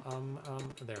on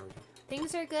that. There we go.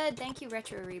 Things are good. Thank you,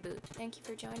 Retro Reboot. Thank you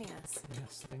for joining us.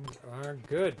 Yes, things are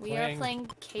good. We are playing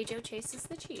Keijo Chases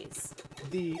the Cheese.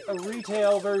 The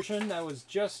retail version that was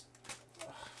just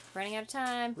Running out of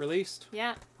time. released.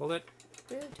 Yeah. Pull it.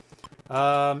 Rude.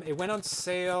 It went on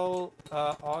sale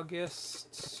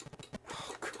August.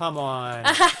 Oh, come on.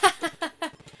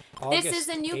 This is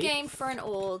a new 8th? game for an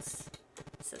old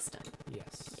system.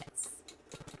 Yes. Yes.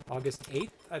 August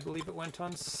 8th, I believe it went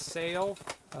on sale.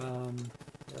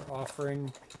 They're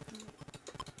offering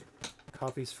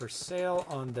copies for sale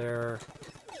on their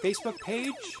Facebook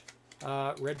page,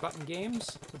 Red Button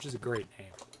Games, which is a great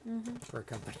name for a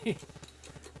company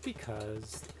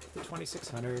because the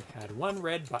 2600 had one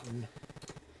red button.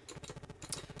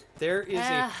 There is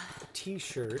a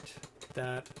t-shirt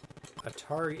that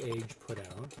Atari Age put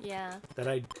out that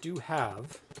I do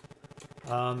have.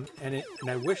 And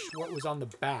I wish what was on the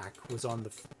back was on the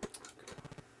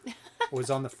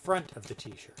front of the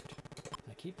t-shirt.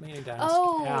 I keep meaning to ask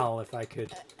Al if I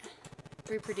could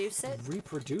reproduce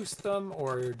them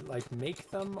or like make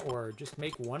them or just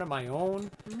make one of my own.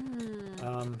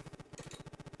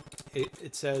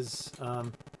 It says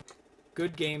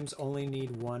good games only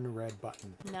need one red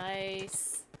button.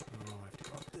 Nice. Oh, I have to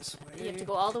go up this way. You have to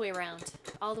go all the way around.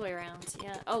 All the way around.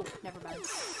 Yeah. Oh, never mind. I was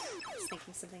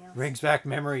thinking something else. Brings back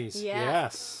memories. Yeah.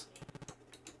 Yes.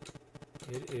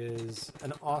 It is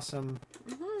an awesome,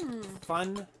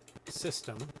 fun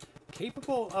system,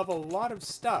 capable of a lot of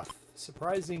stuff.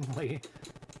 Surprisingly,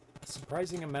 a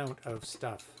surprising amount of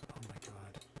stuff. Oh my god.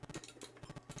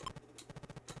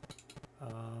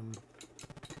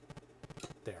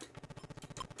 There.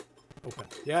 Open.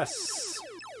 Yes.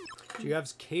 Do you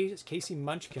have Casey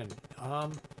Munchkin? I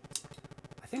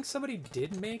think somebody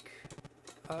did make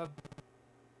a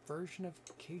version of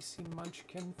Casey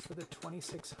Munchkin for the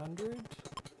 2600.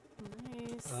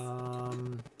 Nice. I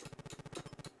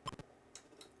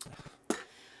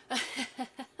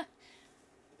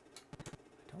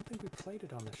don't think we played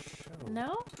it on the show.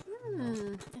 No?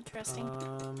 Interesting.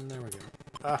 There we go.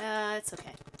 It's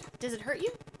okay. Does it hurt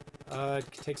you?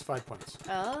 It takes 5 points.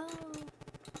 Oh.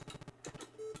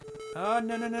 No.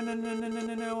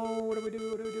 What do we do?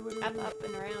 Up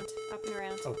and around. Up and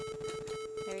around. Oh.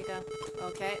 There you go.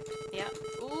 Okay. Yeah.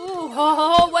 Ooh.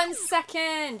 Oh, 1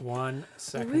 second. 1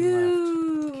 second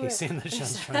Woo. left. Casey and the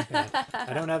Sunshine Band.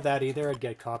 I don't have that either. I'd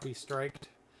get copy striked.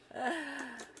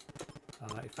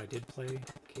 If I did play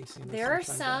Casey and the There are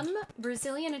Sunshine some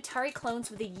Brazilian Atari clones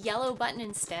with a yellow button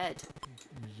instead. Band.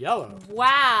 Yellow.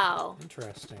 Wow.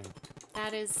 Interesting.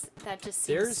 That just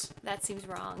seems, that seems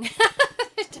wrong.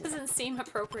 It doesn't seem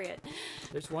appropriate.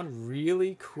 There's one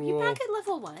really cool. You're back at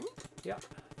level 1? Yeah,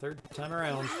 third time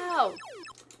around. Wow.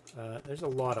 There's a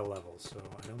lot of levels, so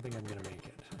I don't think I'm gonna make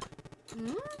it.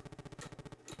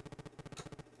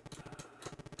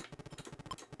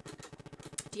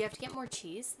 Do you have to get more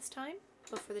cheese this time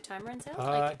before the time runs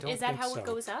out? Don't is that think how so. it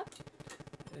goes up?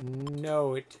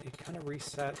 No, it kind of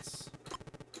resets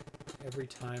every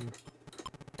time.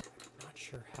 I'm not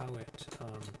sure how it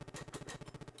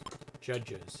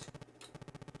judges.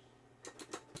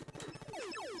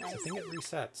 Nice. I think it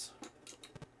resets.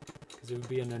 Because it would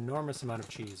be an enormous amount of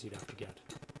cheese you'd have to get.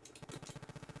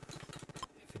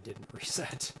 If it didn't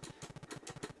reset.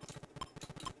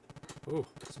 Ooh,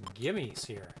 some gimmies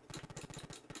here.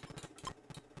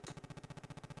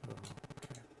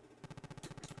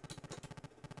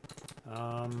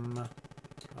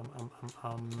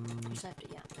 Just have to,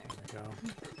 yeah, there. There we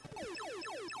go.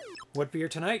 What beer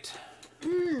tonight?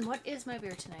 What is my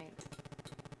beer tonight?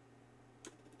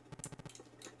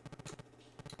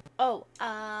 Oh,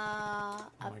 a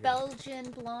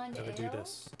Belgian blonde ale. Gotta do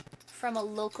this. From a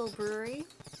local brewery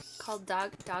called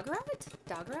Doggerad,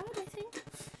 I think.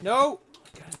 No!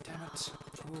 God damn it.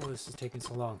 Oh, this is taking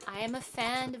so long. I am a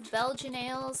fan of Belgian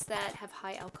ales that have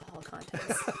high alcohol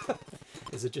contents.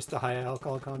 Is it just the high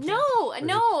alcohol content? No. I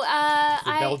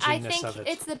think of it?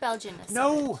 it's the Belgianness.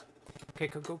 No! Okay,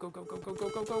 go. Oh,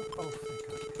 thank God.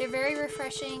 They're very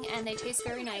refreshing and they taste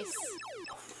very nice.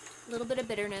 A little bit of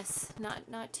bitterness, not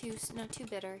too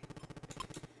bitter.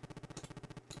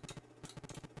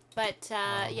 But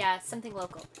yeah, something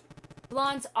local.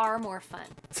 Blondes are more fun.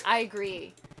 I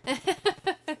agree.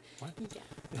 What? Yeah.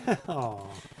 Oh.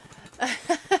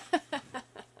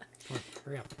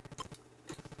 Hurry up.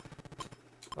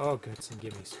 Oh, good, some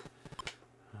gimmies.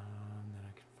 Then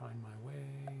I can find my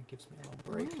way. Gives me a little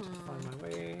break to find my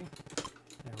way.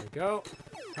 There we go.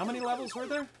 How many levels were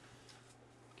there?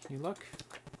 Can you look?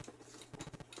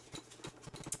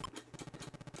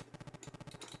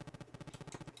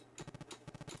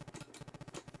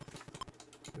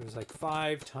 It was like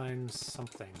 5 times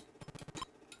something.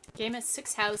 Game has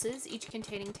 6 houses, each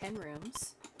containing 10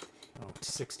 rooms. Oh,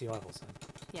 60 levels then.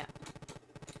 Yeah.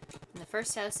 In the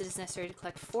first house, it is necessary to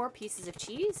collect 4 pieces of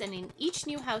cheese, and in each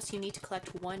new house, you need to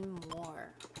collect 1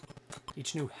 more.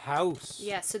 Each new house?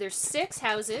 Yeah, so there's 6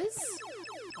 houses.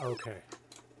 Okay.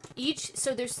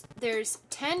 So there's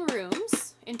 10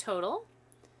 rooms in total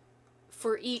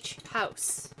for each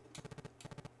house.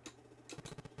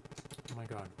 Oh my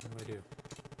god, what do? I have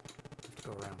to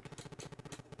go around.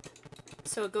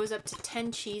 So it goes up to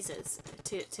 10 cheeses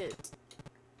to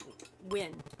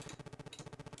win.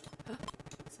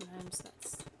 Sometimes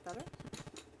that's better.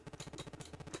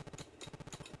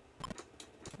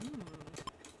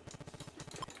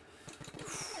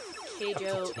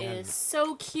 Keijo is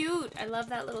so cute. I love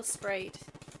that little sprite.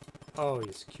 Oh,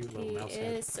 he's a cute little mouse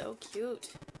head. He is so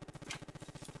cute.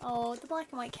 Oh, the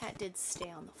black and white cat did stay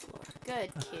on the floor.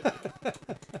 Good kitty.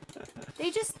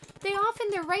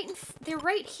 they're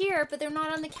right here, but they're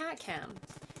not on the cat cam.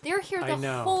 They're here the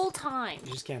whole time.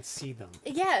 You just can't see them.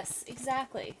 Yes,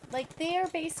 exactly. Like, they are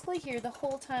basically here the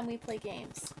whole time we play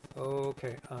games.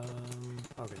 Okay,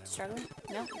 okay. Struggling?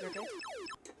 No, you're good.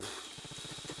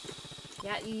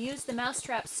 Yeah, you used the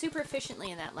mousetrap super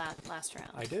efficiently in that last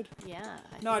round. I did? Yeah.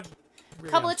 Not really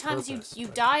a couple on of times purpose, you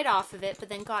but... died off of it, but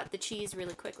then got the cheese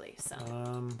really quickly, so.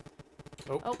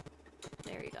 Oh,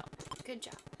 there you go. Good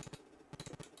job.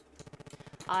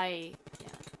 Yeah. Oh,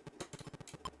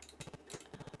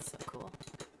 that's so cool.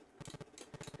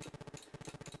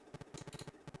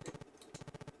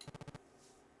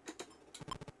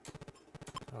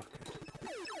 okay.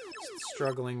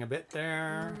 Struggling a bit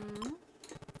there.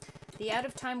 The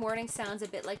out-of-time warning sounds a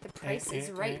bit like the Price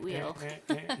is Right wheel.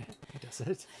 Does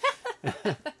it? Oh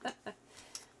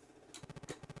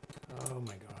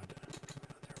my god.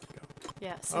 There we go.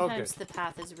 Yeah, sometimes the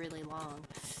path is really long.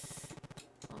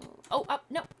 Oh, up,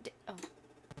 no. Oh,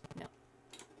 no.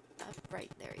 Up, right,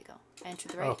 there you go. Enter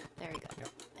the right, there you go. Yep.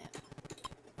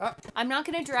 Yeah. I'm not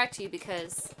going to direct you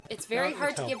because it's very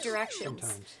hard to give directions.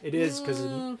 Sometimes. It is, because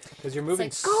you're moving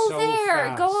it's like, go so there,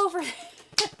 fast. go over there.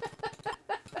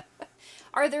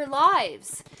 Are there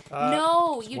lives?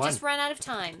 No, you just run out of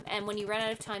time. And when you run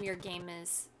out of time, your game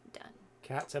is done.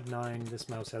 Cats have 9. This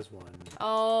mouse has 1.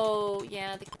 Oh,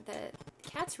 yeah. The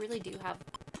cats really do have...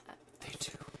 They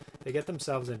do. They get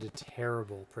themselves into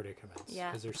terrible predicaments.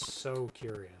 Yeah. Because they're so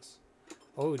curious.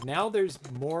 Oh, now there's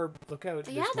more... Look out.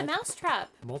 Yeah, the mousetrap.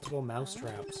 Multiple mouse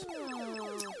traps.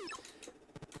 Oh.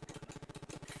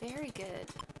 Very good.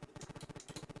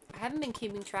 I haven't been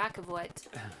keeping track of what...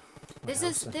 This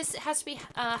has to be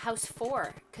house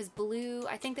 4, because blue,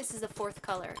 I think this is the 4th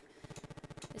color.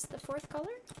 Is it the 4th color?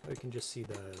 We can just see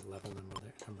the level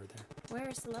number there. Where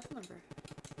is the level number?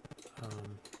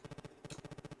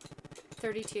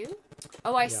 32?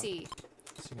 Oh, I see.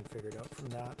 So you can figure it out from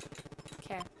that.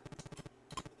 Okay.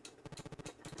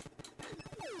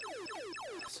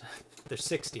 So, there's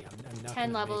 60. I'm not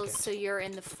 10 levels, so you're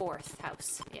in the 4th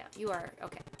house. Yeah, you are.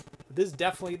 Okay. This is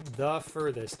definitely the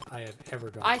furthest I have ever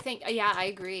gone. I think, yeah, I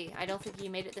agree. I don't think you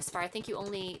made it this far. I think you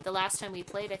only, the last time we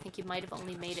played, I think you might have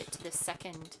only made it to the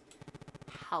 2nd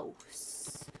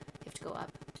house. You have to go up.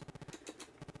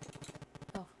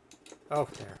 Oh. Oh,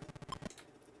 there.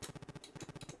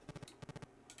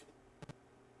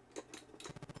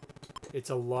 It's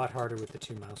a lot harder with the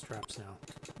 2 mouse traps now.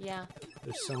 Yeah.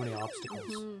 There's so many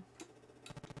obstacles.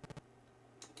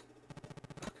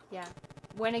 Yeah.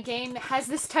 When a game has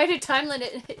this tight a time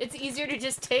limit, it's easier to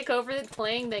just take over the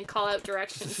playing than call out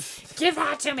directions. Give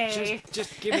that to me!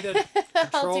 Just give me the controller.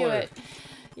 I'll do it.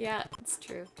 Yeah, it's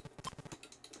true.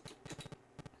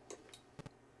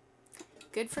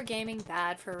 Good for gaming,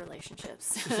 bad for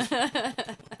relationships.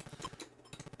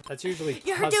 That's usually...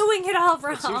 You're doing it all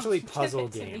wrong! It's usually puzzle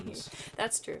games.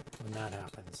 That's true. When that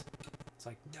happens. It's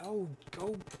like, no,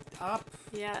 go up.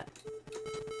 Yeah.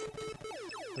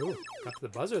 Ooh, got to the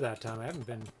buzzer that time. I haven't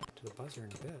been to the buzzer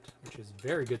in a bit, which is a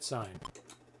very good sign.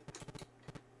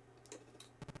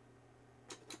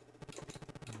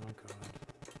 Oh, God.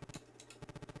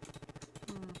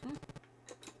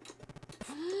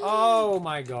 Oh,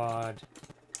 my God.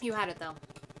 You had it, though.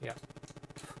 Yeah.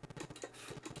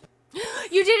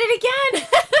 You did it again!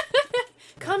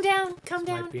 Calm down, calm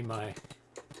down. Might be my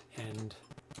end.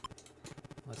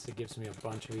 Unless it gives me a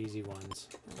bunch of easy ones.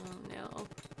 Oh, no.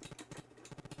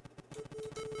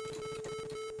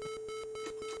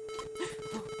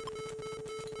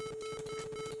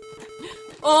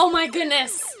 Oh my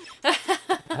goodness.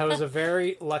 That was a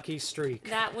very lucky streak.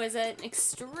 That was an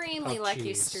extremely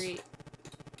lucky streak.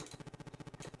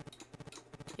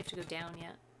 You have to go down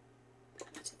yet.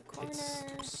 To the corner.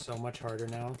 It's so much harder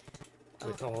now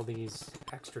with all these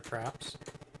extra traps.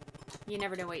 You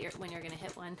never know when you're gonna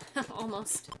hit one.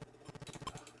 Almost. Oh,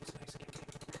 it's nice getting.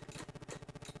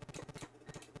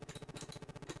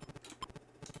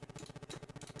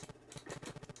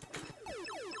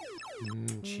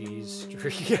 Cheese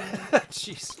streak.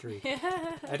 Cheese streak.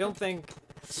 I don't think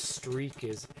streak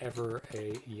is ever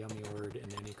a yummy word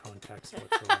in any context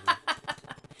whatsoever.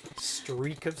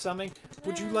 Streak of something?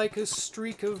 Would you like a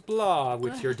streak of blah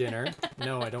with your dinner?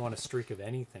 No, I don't want a streak of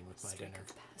anything with my dinner.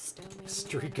 Pesto, maybe.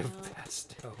 Streak of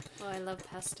pesto. Oh, I love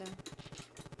pesto.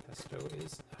 Pesto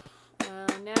is... Oh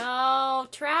no!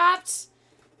 Trapped!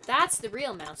 That's the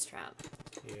real mousetrap.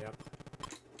 Yep.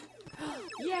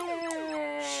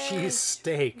 Yay! Cheese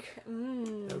steak.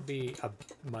 That would be a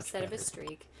much Instead better of a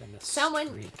streak. than a Someone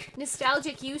streak.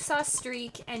 nostalgic, you saw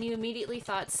streak and you immediately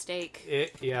thought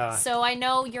steak. Yeah. So I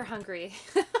know you're hungry.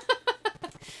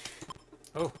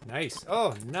 Oh, nice.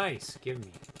 Oh, nice. Give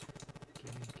me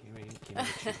the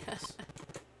cheese.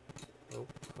 Oh,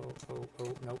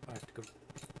 nope. I have to go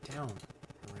down,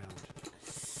 around.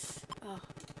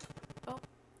 Oh.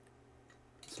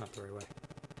 It's not the right way.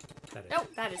 That is. Nope,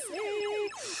 that is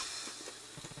it.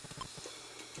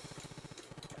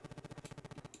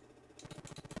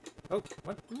 Oh,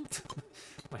 what?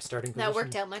 My starting position That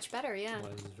worked out much better, yeah.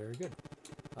 was very good.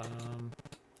 No?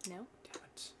 Damn it.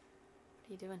 What are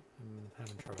you doing? I'm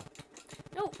having trouble.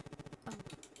 No. Oh.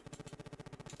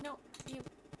 No, you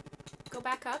go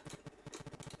back up.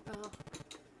 Oh.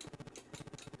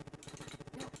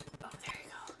 No. Oh, there you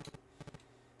go.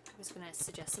 I was going to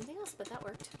suggest something else, but that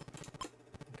worked. I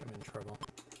think I'm in trouble.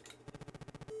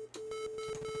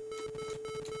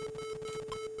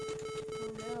 Oh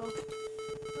no.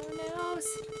 Oh noes.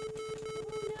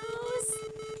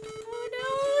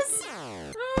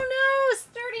 Oh noes.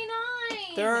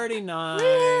 39. 39.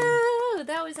 Woo!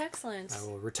 That was excellent. I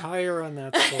will retire on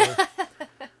that score.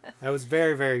 That was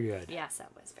very, very good. Yes,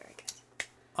 that was very good.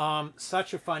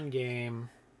 Such a fun game.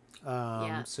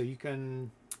 Yeah. So you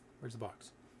can... Where's the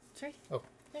box? Sorry. Oh.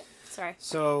 Yeah, sorry.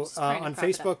 So Just trying to on prop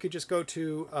it up. Facebook, you just go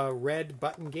to Red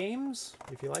Button Games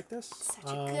if you like this. Such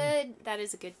a good... That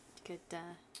is a good...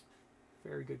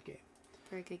 Very good game.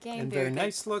 Very good game. And very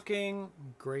nice looking.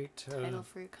 Great. Title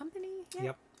for your company. Yeah.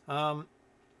 Yep.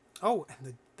 Oh,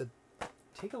 and the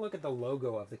take a look at the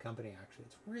logo of the company, actually.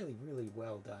 It's really, really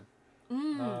well done.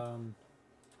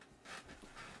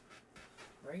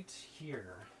 Right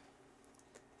here,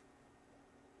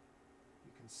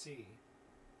 you can see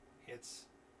it's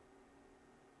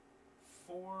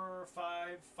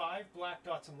five black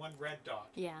dots and one red dot.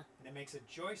 Yeah. And it makes a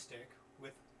joystick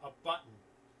with a button.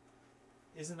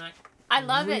 Isn't that I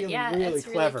love it. really, Yeah, really it's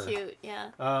clever? really cute.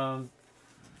 Yeah.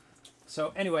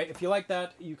 So anyway, if you like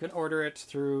that, you can order it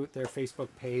through their Facebook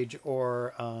page,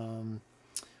 or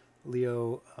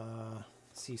Leo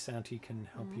C. Santi can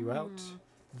help you out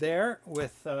there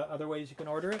with other ways you can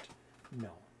order it.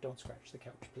 No, don't scratch the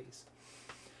couch, please.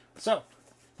 So,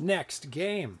 next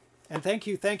game. And thank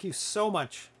you so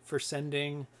much for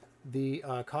sending the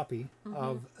copy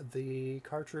of the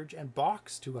cartridge and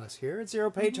box to us here at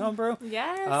ZeroPage Homebrew.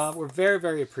 Yes. We're very,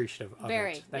 very appreciative of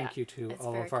Very, it. Thank you to It's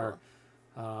all very of our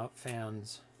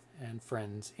fans and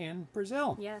friends in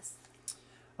Brazil. Yes.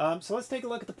 So let's take a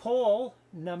look at the poll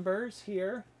numbers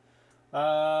here.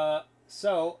 So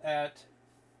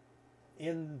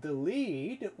in the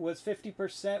lead was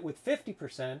 50%, with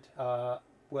 50%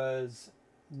 was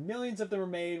millions of them were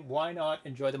made. Why not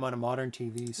enjoy them on a modern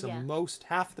TV? So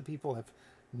half the people have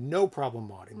no problem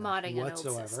modding them An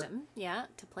whatsoever. old system. Yeah,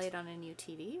 to play it on a new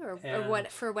TV or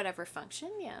for whatever function.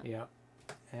 Yeah. Yeah.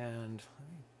 And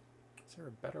is there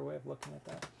a better way of looking at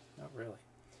that? Not really.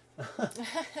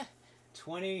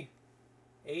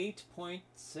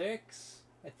 28.6,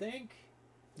 I think.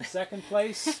 In second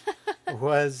place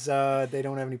was they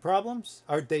don't have any problems.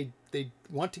 Or they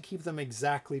want to keep them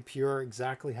exactly pure,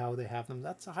 exactly how they have them.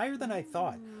 That's higher than I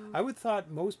thought. I would thought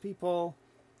most people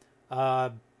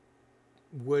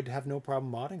would have no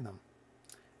problem modding them.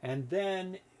 And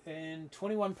then in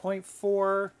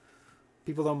 21.4,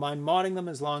 people don't mind modding them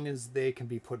as long as they can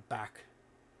be put back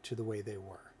to the way they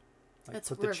were. Like That's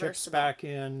put the chips back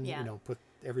in, put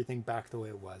everything back the way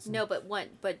it was. No, but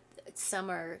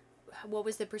some are. What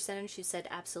was the percentage you said?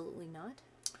 Absolutely not.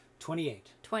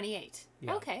 28. 28.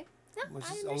 Yeah. Okay. Yeah, which I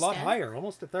is a understand. lot higher,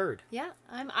 almost a third. Yeah,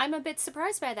 I'm a bit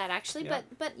surprised by that actually, Yeah.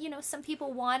 but some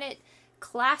people want it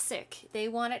classic. They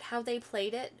want it how they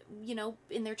played it, you know,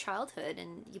 in their childhood,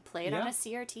 and you play it on a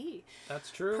CRT.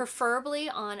 That's true. Preferably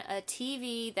on a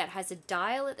TV that has a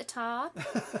dial at the top.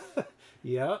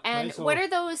 Yeah. And what are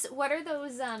those?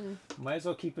 Might as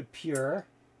well keep it pure.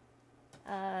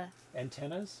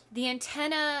 Antennas. The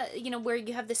antenna, you know, where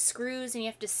you have the screws and you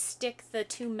have to stick the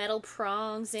 2 metal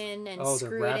prongs in and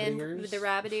screw it in with the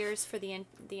rabbit ears for the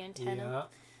antenna.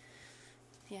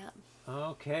 Yeah.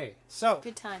 Okay. So.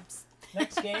 Good times.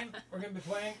 Next game we're going to be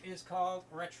playing is called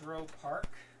Retro Park.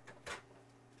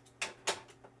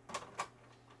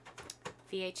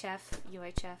 VHF,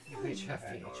 UHF. UHF.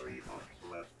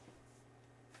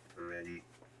 Ready.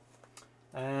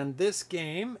 And this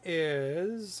game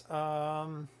is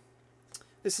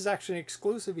this is actually an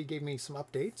exclusive. He gave me some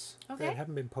updates that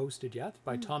haven't been posted yet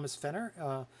by Thomas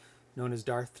Fenner, known as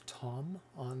Darth Tom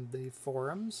on the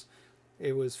forums.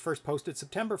 It was first posted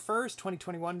September 1st,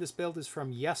 2021. This build is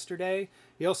from yesterday.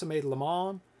 He also made Le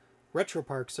Mans, Retro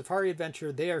Park, Safari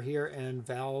Adventure, They Are Here, and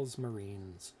Val's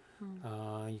Marines.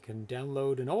 You can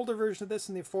download an older version of this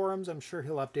in the forums. I'm sure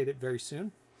he'll update it very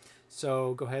soon.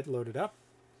 So go ahead, load it up.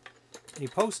 He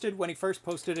posted, when he first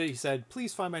posted it, he said,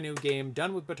 please find my new game,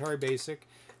 done with Atari Basic,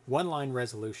 1-line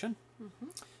resolution.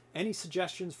 Any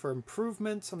suggestions for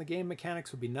improvements on the game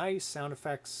mechanics would be nice. Sound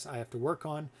effects I have to work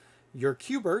on. You're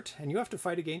Qbert, and you have to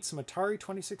fight against some Atari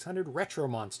 2600 retro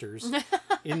monsters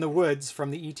in the woods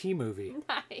from the E.T. movie.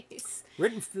 Nice.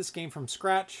 Written for this game from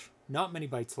scratch. Not many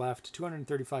bytes left.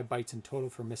 235 bytes in total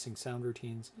for missing sound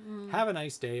routines. Have a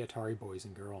nice day, Atari boys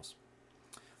and girls.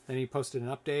 Then he posted an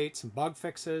update, some bug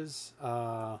fixes.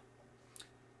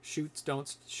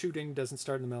 Shooting doesn't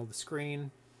start in the middle of the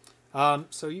screen.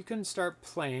 So you can start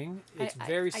playing. It's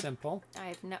very simple. I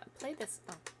have not played this.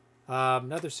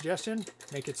 Another suggestion,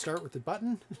 make it start with the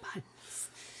button.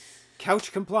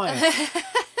 Couch compliant,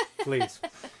 please.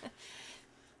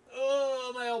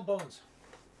 Oh, my old bones.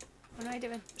 What am I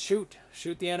doing? Shoot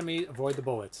the enemy, avoid the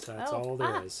bullets. That's all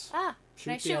there is.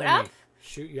 Can I the shoot enemy. up?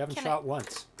 Shoot, you haven't shot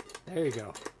once. There you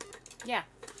go. Yeah.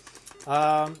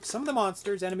 Some of the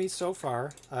monsters, enemies so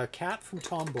far, Cat from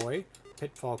Tomboy,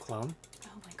 Pitfall clone.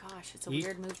 Oh my gosh, it's a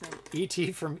weird movement.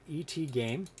 E.T. from E.T.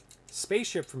 game.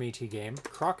 Spaceship from E.T. game.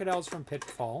 Crocodiles from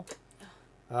Pitfall.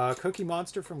 Cookie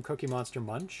Monster from Cookie Monster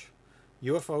Munch.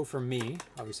 UFO from me.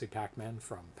 Obviously Pac-Man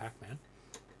from Pac-Man.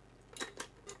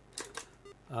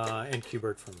 And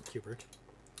Qbert from Qbert.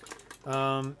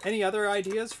 Any other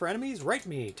ideas for enemies? Write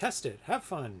me. Test it. Have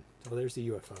fun. Oh, there's the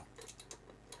UFO.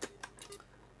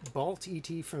 Bolt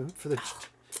E.T. for the...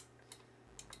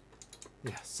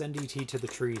 Yeah, send E.T. to the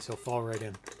trees. He'll fall right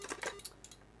in.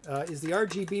 Is the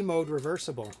RGB mode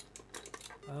reversible?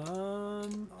 A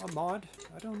mod?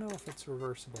 I don't know if it's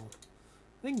reversible.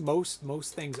 I think most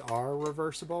things are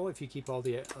reversible if you keep all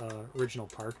the original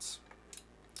parts.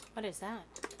 What is that?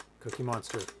 Cookie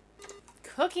Monster.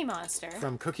 Cookie Monster?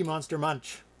 From Cookie Monster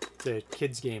Munch. The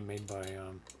kids game made by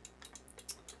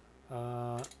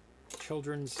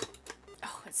children's...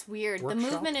 Oh, it's weird. Workshop?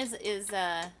 The movement is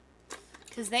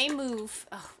because they move...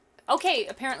 Oh. Okay,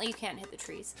 apparently you can't hit the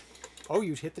trees. Oh,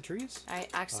 you'd hit the trees? I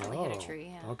accidentally hit a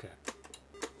tree, yeah. Okay.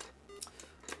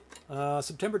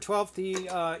 September 12th, he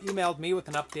emailed me with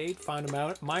an update, found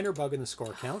a minor bug in the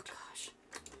score count. Oh, gosh.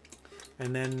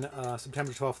 And then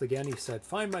September 12th again, he said,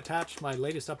 find attached my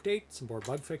latest update, some more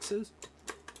bug fixes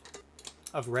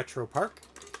of Retro Park.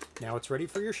 Now it's ready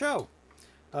for your show.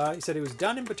 He said he was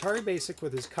done in Atari Basic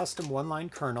with his custom one-line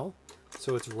kernel,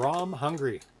 so it's ROM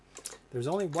hungry. There's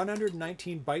only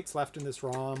 119 bytes left in this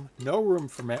ROM. No room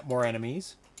for more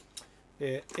enemies.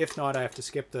 If not, I have to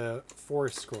skip the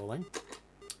forest scrolling.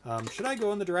 Should I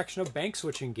go in the direction of bank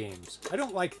switching games? I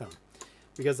don't like them,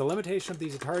 because the limitation of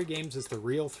these Atari games is the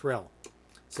real thrill.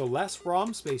 So less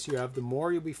ROM space you have, the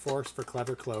more you'll be forced for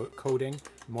clever coding,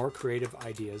 more creative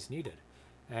ideas needed.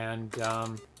 And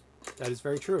that is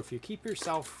very true. If you keep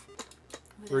yourself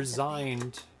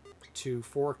resigned to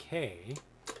 4K,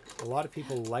 a lot of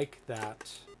people like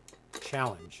that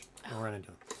challenge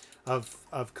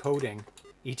of coding.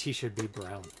 E.T. should be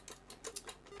brown.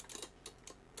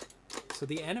 So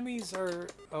the enemies are...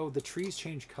 Oh, the trees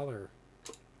change color.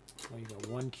 Well, you got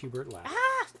one Qbert left.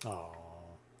 Ah! Oh.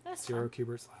 That's 0 fun.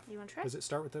 Qberts left. You want to try? Does it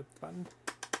start with the button?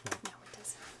 No, it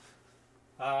doesn't.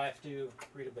 I have to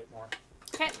read a bit more.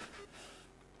 Okay.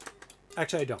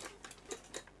 Actually, I don't.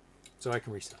 So I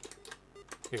can reset.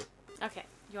 Here. Okay.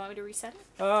 You want me to reset it?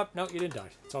 No, you didn't die.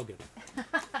 It's all good.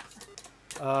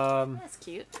 That's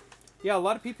cute. Yeah, a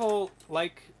lot of people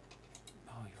like...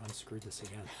 Oh, you unscrewed this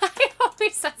again. I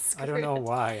always unscrew I don't know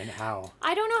why and how.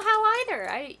 I don't know how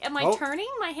either. Am I Oh. turning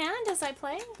my hand as I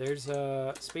play? There's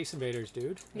Space Invaders,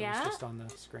 dude. That Yeah? was just on the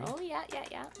screen. Oh, yeah.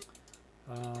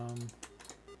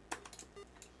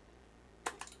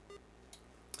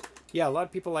 Yeah, a lot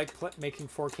of people like making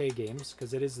 4K games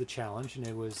because it is the challenge, and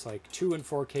it was like 2 and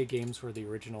 4K games were the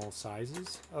original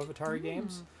sizes of Atari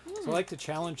games. So I like to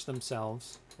challenge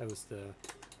themselves. That was the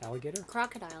alligator?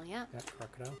 Crocodile, yeah. Yeah,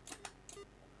 crocodile. Are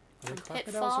they And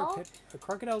crocodiles Pitfall? or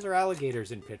crocodiles or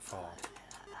alligators in Pitfall?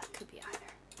 Could be either.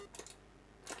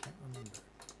 I can't remember.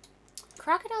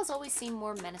 Crocodiles always seem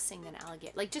more menacing than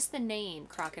alligator. Like, just the name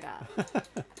crocodile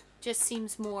just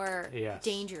seems more Yes.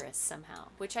 dangerous somehow,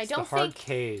 which I It's don't the hard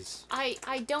think... Ks.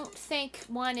 I don't think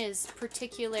one is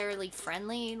particularly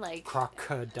friendly. Like,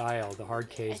 Crocodile. The hard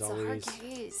Ks it's always. a hard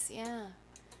case, yeah.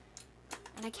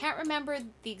 And I can't remember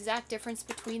the exact difference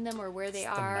between them or where they It's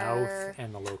are. the mouth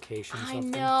and the locations I of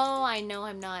them. know.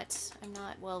 I'm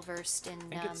not well versed in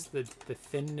I think it's the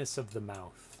thinness of the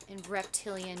mouth. in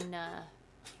reptilian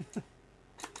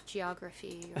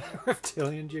geography. Or,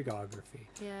 Reptilian geography.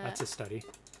 yeah. That's a study.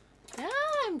 Yeah,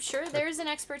 I'm sure there's an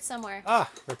expert somewhere.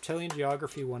 Ah, Reptilian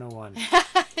Geography 101.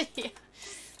 Yeah.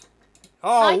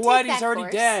 Oh, I'd what? take He's that already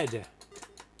course. dead.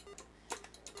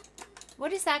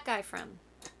 What is that guy from?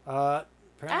 Apparently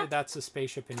Ah. that's a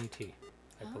spaceship in ET,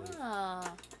 I believe.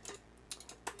 Ah.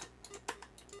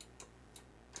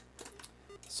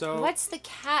 So What's the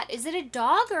cat? Is it a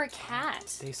dog or a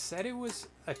cat? they said it was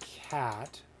a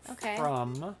cat Okay.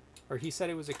 from, or he said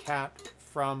it was a cat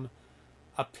from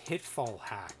a Pitfall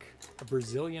hack, a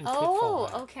Brazilian Pitfall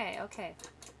hack. Oh, okay.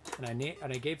 And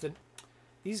I gave the.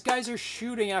 These guys are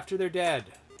shooting after they're dead.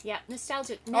 Yeah,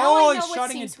 nostalgic. Now Oh, I know he's what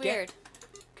shooting seems again. weird.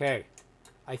 Okay,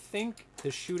 I think the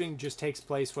shooting just takes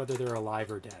place whether they're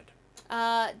alive or dead.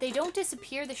 They don't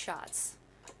disappear, the shots.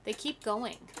 They keep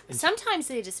going. Sometimes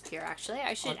they disappear, actually.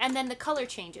 And then the color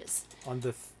changes. On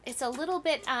the It's a little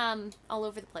bit all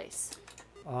over the place.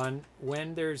 on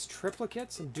when there's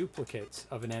triplicates and duplicates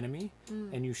of an enemy,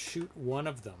 and you shoot one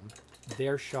of them,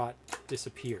 their shot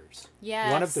disappears.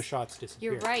 Yes. One of the shots disappears.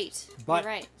 You're right. But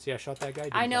You're right. see, I shot that guy.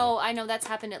 I didn't know. die. I know. That's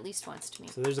happened at least once to me.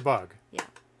 So there's a bug. Yeah.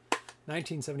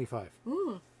 1975.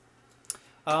 Ooh.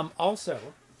 Also,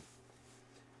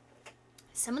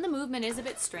 Some of the movement is a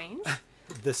bit strange,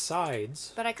 the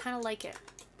sides. but I kind of like it.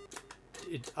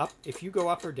 If you go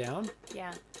up or down,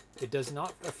 Yeah. it does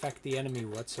not affect the enemy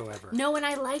whatsoever. No, and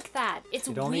I like that. It's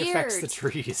It weird. only affects the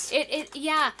trees.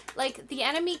 Yeah, like the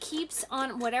enemy keeps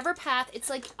on whatever path. It's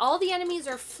like all the enemies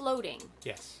are floating.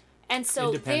 Yes. And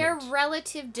so their Independent.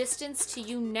 relative distance to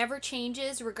you never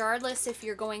changes regardless if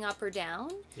you're going up or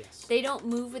down. Yes. They don't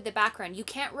move with the background. You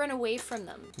can't run away from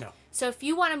them. No. So if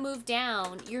you want to move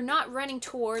down, you're not running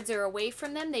towards or away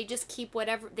from them. They just keep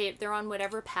they're on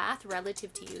whatever path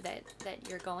relative to you that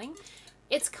you're going.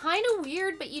 It's kind of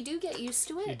weird, but you do get used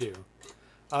to it. You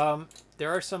do.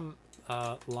 There are some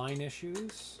line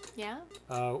issues. Yeah.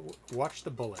 Watch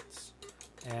the bullets,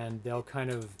 and they'll kind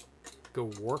of go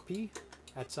warpy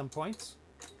at some points.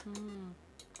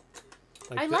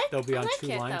 I like- they'll be I on like two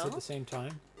it, lines though. at the same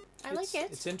time. I like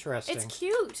it. It's interesting. It's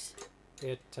cute.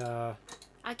 It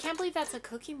I can't believe that's a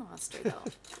Cookie Monster, though.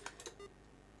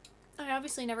 I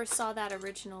obviously never saw that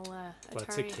original Atari. well,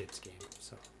 it's a kids game,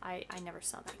 so I never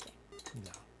saw that game.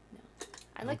 no.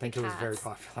 I I like don't think the it was cats. very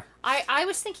popular. I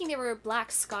was thinking they were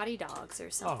black Scotty dogs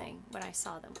or something when I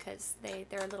saw them because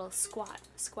they're little squat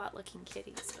looking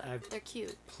kitties, but they're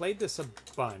cute. Played this a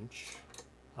bunch,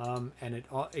 and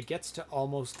it gets to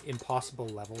almost impossible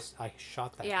levels. I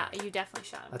shot that. Yeah, guy. you definitely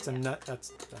shot them. That's yeah. a nut. That's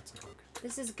a bug.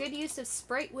 This is good use of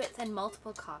sprite width and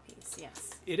multiple copies.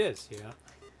 Yes. It is, yeah.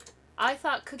 I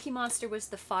thought Cookie Monster was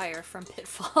the fire from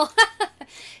Pitfall.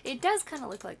 It does kind of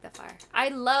look like the fire. I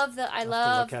love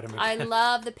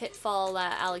the Pitfall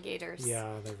alligators.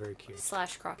 Yeah, they're very cute.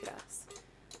 / crocodiles.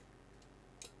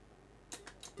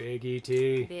 Big ET.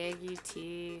 Big ET.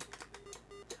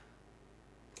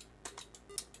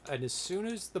 And as soon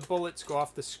as the bullets go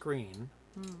off the screen,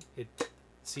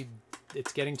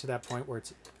 it's getting to that point where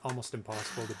it's almost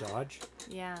impossible to dodge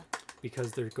Yeah.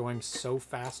 because they're going so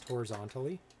fast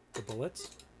horizontally, the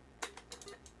bullets.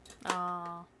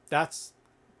 Oh. That's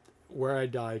where I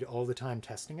died all the time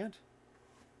testing it.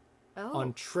 Oh.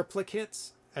 On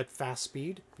triplicates at fast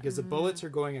speed because the bullets are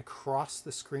going across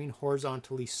the screen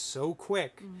horizontally so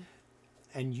quick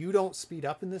and you don't speed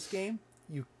up in this game,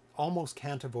 you almost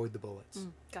can't avoid the bullets.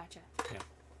 Gotcha. Yeah.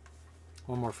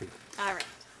 One more for you. All right.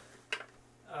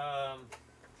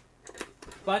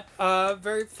 But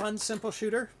very fun, simple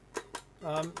shooter.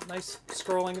 Nice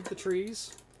scrolling of the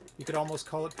trees. You could almost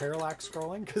call it parallax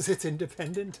scrolling because it's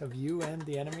independent of you and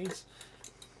the enemies.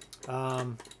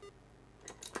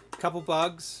 Couple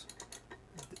bugs.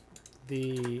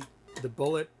 The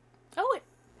bullet. Oh,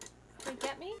 did it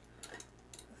get me?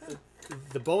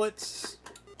 The bullets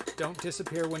don't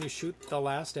disappear when you shoot the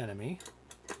last enemy,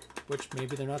 which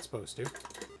maybe they're not supposed to.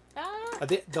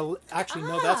 Actually,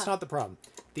 no, that's not the problem.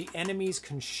 The enemies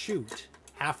can shoot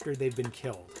after they've been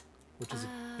killed, which is a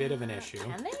bit of an issue.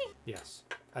 Can they? Yes.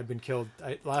 I've been killed.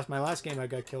 My last game, I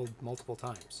got killed multiple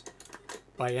times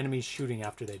by enemies shooting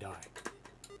after they die.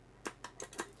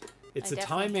 It's the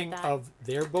timing of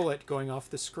their bullet going off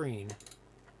the screen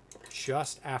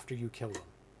just after you kill them.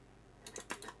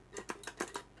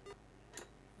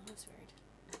 That was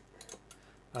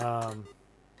weird.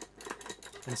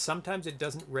 And sometimes it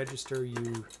doesn't register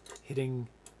you hitting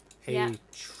a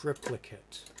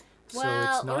triplicate. Well,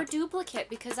 so it's not, or duplicate,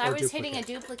 because I was hitting a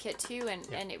duplicate too,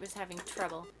 and it was having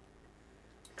trouble.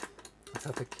 I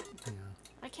thought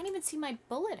I can't even see my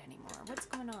bullet anymore. What's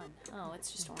going on? Oh,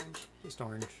 it's just orange. Just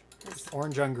orange. Just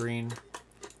orange on green.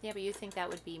 Yeah, but you think that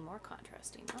would be more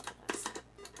contrasting, not less.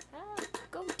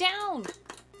 Go down!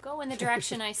 Go in the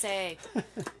direction I say.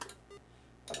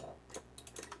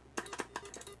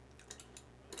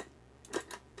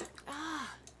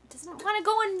 Doesn't want to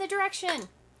go in the direction.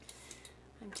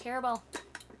 I'm terrible.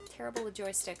 Terrible with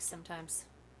joysticks sometimes.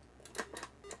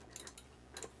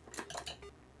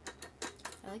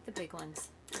 I like the big ones.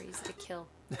 They're easy to kill.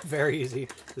 Very easy.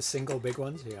 The single big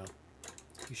ones, yeah.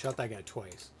 You shot that guy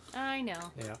twice. I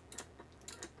know. Yeah.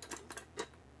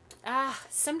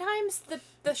 Sometimes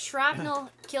the shrapnel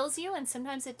kills you, and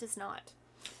sometimes it does not.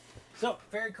 So,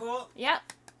 very cool. Yep.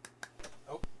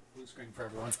 Oh, blue screen for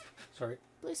everyone. Sorry.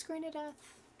 Blue screen to death.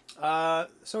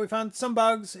 So we found some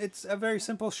bugs. It's a very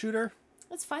simple shooter.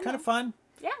 It's fun. Kind of fun.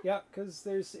 Yeah. Yeah, because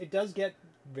it does get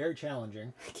very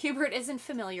challenging. Cubert isn't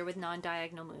familiar with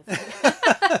non-diagonal movement.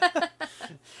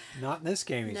 Not in this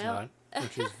game, he's not,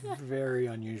 which is very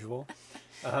unusual.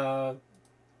 So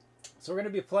we're going to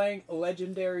be playing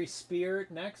Legendary Spear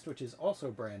next, which is also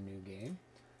a brand new game.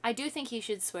 I do think he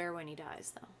should swear when he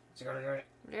dies, though.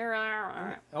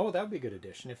 Oh, that would be a good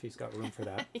addition if he's got room for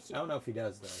that. Yeah. I don't know if he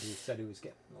does, though. He said he was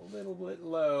getting a little bit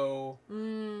low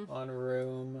on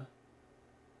room.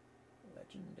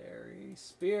 Legendary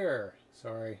Spear.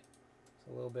 Sorry. It's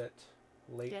a little bit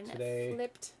late today. It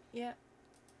flipped. Yeah.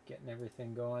 Getting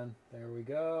everything going. There we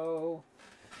go.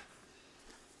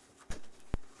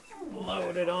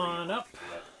 Load it on up.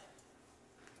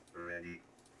 Ready.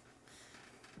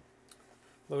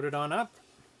 Load it on up.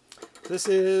 This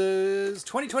is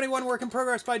 2021 Work in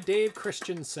Progress by Dave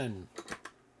Christianson.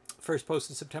 First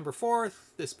posted September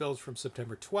 4th. This build's from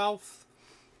September 12th.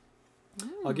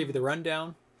 I'll give you the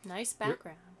rundown. Nice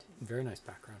background. Very nice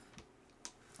background.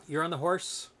 You're on the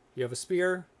horse. You have a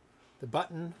spear. The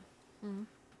button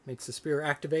makes the spear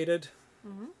activated.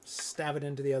 Stab it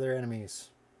into the other enemies.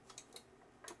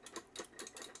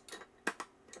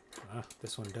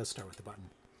 This one does start with the button.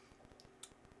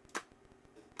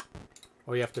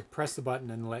 Oh, you have to press the button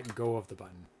and let go of the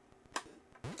button.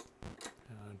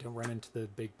 Don't run into the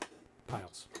big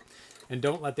piles. And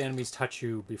don't let the enemies touch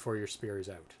you before your spear is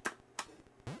out.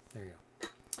 There you go.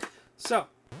 So,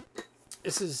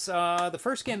 this is the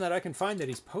first game that I can find that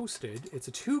he's posted. It's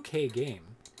a 2K game.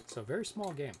 So, a very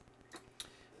small game.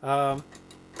 So,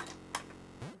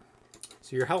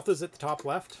 your health is at the top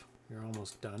left. You're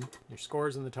almost done. Your score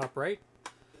is in the top right.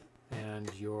 And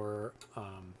your...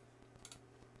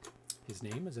 his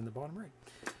name is in the bottom right.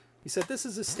 He said, this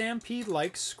is a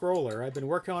Stampede-like scroller. I've been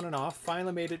working on and off.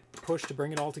 Finally made it push to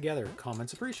bring it all together.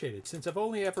 Comments appreciated. Since I've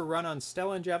only ever run on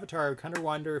Stella and Javatar, I kind of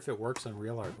wonder if it works on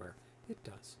real hardware. It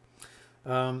does.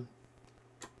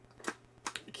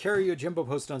 Carry Jimbo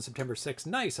posted on September 6th.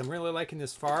 Nice. I'm really liking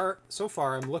this so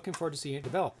far. I'm looking forward to seeing it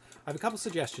develop. I have a couple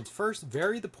suggestions. First,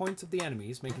 vary the points of the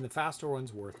enemies, making the faster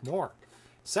ones worth more.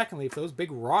 Secondly, if those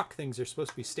big rock things are supposed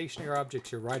to be stationary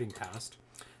objects you're riding past,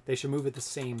 they should move at the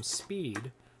same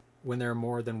speed when there are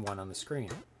more than one on the screen.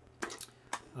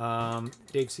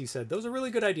 Dave C. said, those are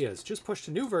really good ideas. Just pushed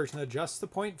a new version that adjusts the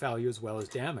point value as well as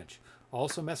damage.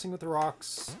 Also messing with the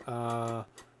rocks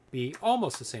be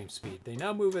almost the same speed. They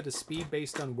now move at a speed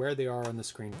based on where they are on the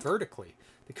screen vertically.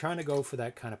 They're trying to go for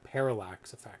that kind of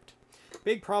parallax effect.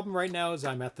 Big problem right now is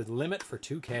I'm at the limit for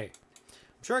 2K. I'm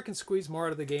sure I can squeeze more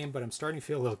out of the game, but I'm starting to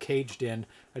feel a little caged in.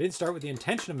 I didn't start with the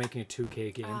intention of making a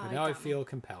 2K game, but now I feel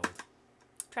compelled.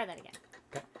 Try that again.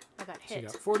 Okay. I got hit. So you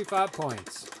got 45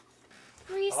 points.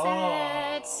 Reset.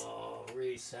 Oh,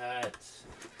 reset.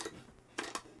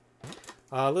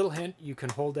 A little hint, you can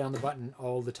hold down the button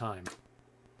all the time.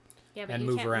 Yeah, but and you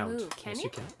move can't around. Move. Can Yes, you? you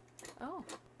can. Oh.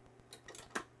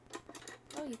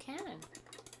 Oh, you can.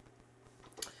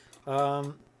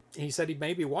 He said he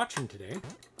may be watching today.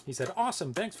 He said,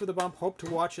 awesome, thanks for the bump. Hope to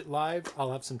watch it live.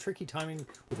 I'll have some tricky timing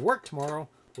with work tomorrow.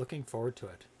 Looking forward to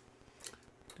it.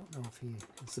 Don't know if he...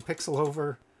 Is the pixel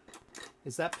over...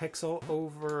 Is that pixel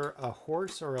over a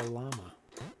horse or a llama?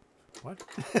 What?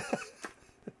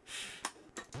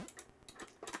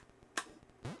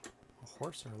 A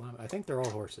horse or a llama? I think they're all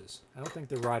horses. I don't think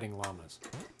they're riding llamas.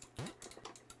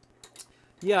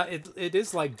 Yeah, it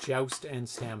is like Joust and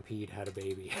Stampede had a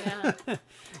baby. Yeah.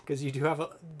 Because you do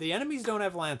have... the enemies don't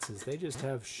have lances. They just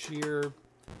have sheer...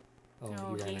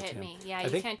 Oh, he hit me. Yeah, I you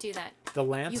think can't do that. the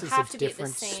lance is a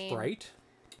different sprite.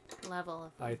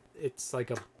 Level. It's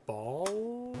like a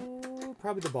ball...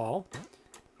 Probably the ball.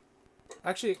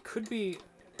 Actually, it could be...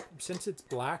 Since it's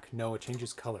black, no, it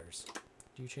changes colors.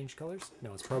 Do you change colors?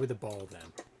 No, it's probably the ball then.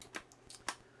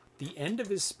 The end of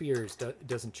his spears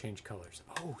doesn't change colors.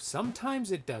 Oh,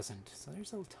 sometimes it doesn't. So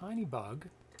there's a little tiny bug.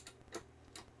 I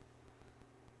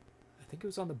think it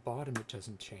was on the bottom it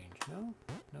doesn't change. No?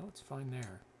 No, it's fine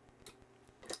there.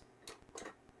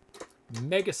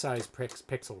 Mega size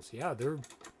pixels. Yeah, they're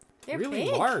really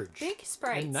big, large. Big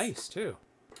sprites. And nice, too.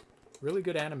 Really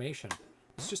good animation.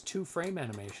 It's just 2-frame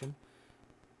animation.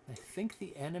 I think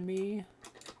the enemy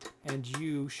and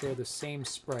you share the same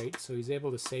sprite, so he's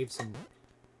able to save some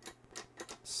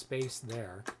space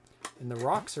there. And the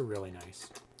rocks are really nice.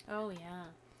 Oh, yeah.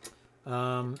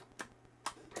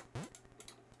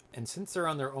 And since they're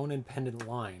on their own independent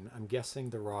line, I'm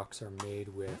guessing the rocks are made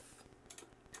with...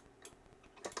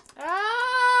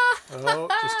 Ah! Oh,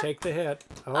 just take the hit.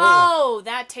 Oh,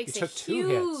 that takes you a took 2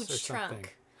 huge hits or chunk. something.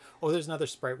 Oh, there's another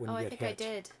sprite when you get hit. I think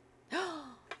I did.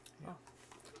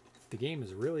 The game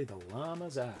is really the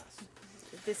llama's ass.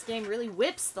 This game really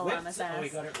whips the llama's ass. Oh, we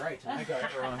got it right. I got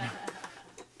it wrong.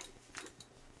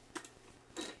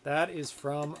 That is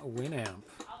from Winamp.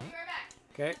 I'll be right back.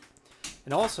 Okay.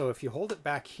 And also, if you hold it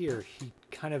back here, he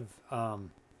kind of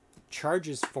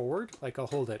charges forward. Like, I'll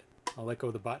hold it. I'll let go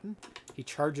of the button. He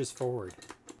charges forward.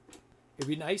 It'd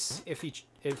be nice if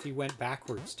he went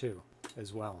backwards, too,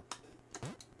 as well.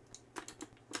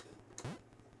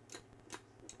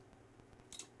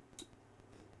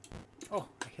 Oh,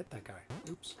 I hit that guy.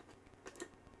 Oops.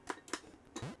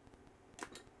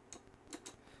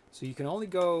 So you can only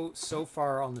go so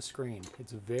far on the screen.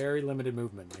 It's a very limited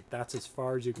movement. Like, that's as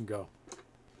far as you can go.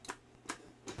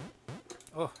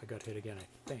 Oh, I got hit again,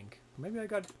 I think. Maybe I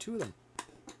got 2 of them.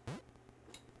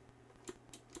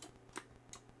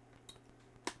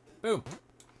 Boom.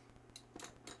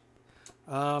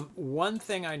 One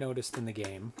thing I noticed in the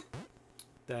game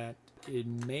that it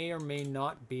may or may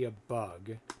not be a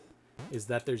bug is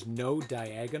that there's no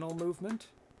diagonal movement.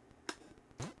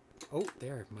 Oh,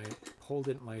 there, my pole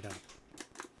didn't light up.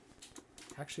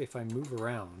 Actually, if I move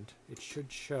around, it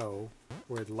should show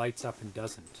where it lights up and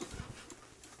doesn't.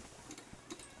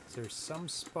 There's some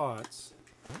spots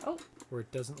where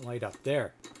it doesn't light up.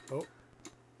 There. Oh.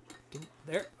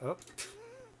 There. Oh.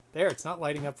 There, it's not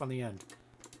lighting up on the end.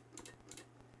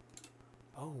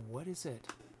 Oh, what is it?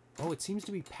 Oh, it seems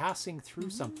to be passing through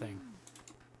something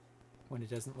when it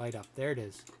doesn't light up. There it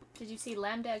is. Did you see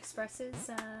Lambda Express's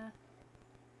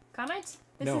comment?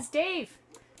 This No. is Dave.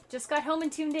 Just got home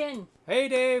and tuned in. Hey,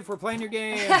 Dave, we're playing your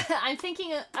game. I'm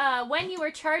thinking when you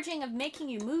were charging of making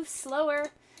you move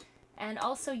slower, and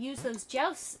also use those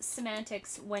joust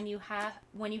semantics when you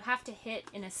have to hit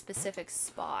in a specific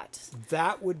spot.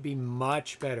 That would be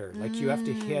much better. Like, you have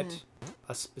to hit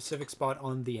a specific spot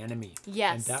on the enemy.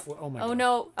 Yes. And that oh my God. God.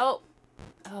 No.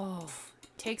 Oh.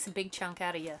 Takes a big chunk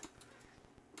out of you.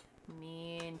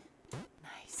 Mean.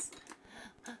 Nice.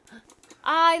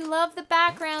 I love the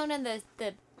background and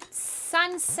the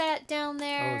sunset down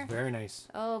there. Oh, it's very nice.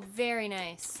 Oh, very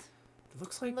nice. It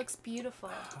looks like... It looks beautiful.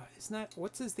 Isn't that...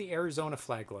 What does the Arizona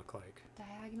flag look like?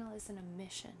 Diagonal is an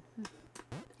omission.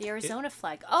 The Arizona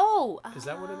flag. Oh! Is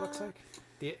that what it looks like?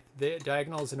 The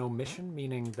diagonal is an omission,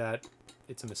 meaning that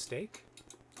it's a mistake?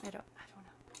 I don't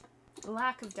know.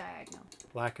 Lack of diagonal.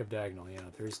 Lack of diagonal, yeah.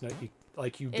 There's no... You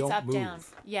it's don't up, move. down.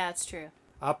 Yeah, it's true.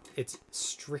 Up, it's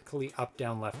strictly up,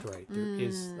 down, left, right. There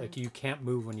is... Like, you can't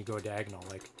move when you go diagonal.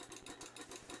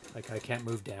 Like I can't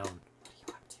move down.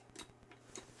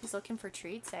 He's looking for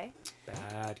treats, eh?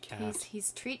 Bad cat.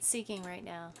 He's treat seeking right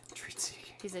now. Treat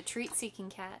seeking. He's a treat seeking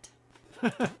cat.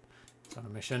 It's on a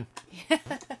mission.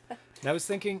 And I was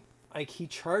thinking, like, he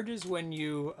charges when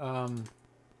you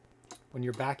when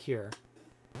you're back here,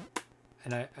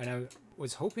 and I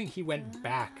was hoping he went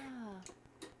back.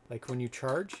 Like, when you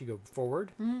charge, you go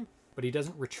forward, but he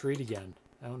doesn't retreat again.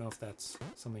 I don't know if that's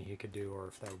something he could do or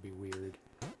if that would be weird.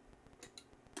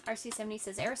 RC70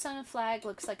 says Arizona flag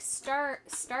looks like star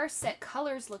set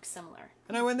colors look similar.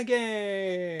 And I win the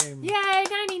game! Yay,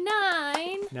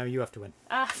 99! Now you have to win.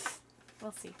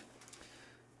 We'll see.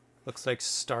 Looks like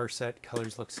star set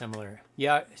colors look similar.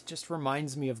 Yeah, it just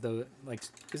reminds me of the, like,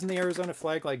 isn't the Arizona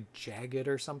flag like jagged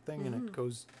or something? And it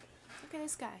goes... Look at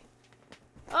this guy.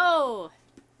 Oh!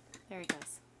 There he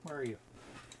goes. Where are you?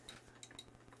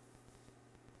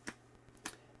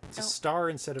 It's a star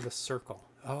instead of a circle.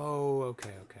 Oh,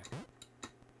 okay, okay.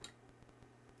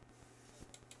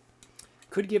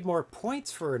 Could give more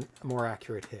points for a more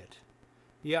accurate hit.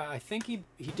 Yeah, I think he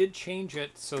did change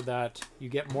it so that you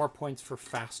get more points for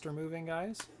faster moving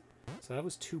guys. So that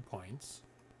was 2 points.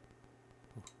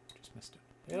 Ooh, just missed it.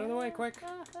 Get out of the way, quick.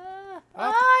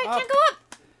 I can't go up!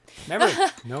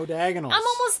 Remember, no diagonals. I'm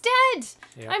almost dead!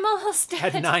 Yep. I'm almost dead.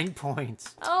 Had 9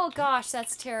 points. Oh gosh,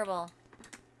 that's terrible.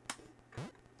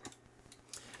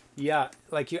 Yeah,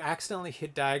 like you accidentally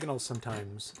hit diagonals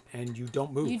sometimes and you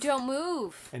don't move. You don't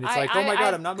move. And it's like, oh my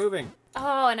god, I'm not moving.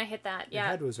 Oh, and I hit that. Yeah,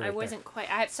 head was right I wasn't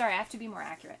quite. Sorry, I have to be more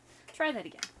accurate. Try that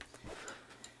again.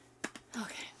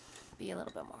 Okay, be a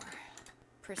little bit more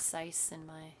precise in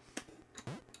my.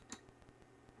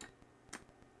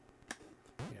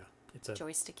 Yeah, it's a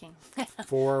joysticking.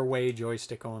 4-way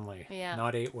joystick only. Yeah.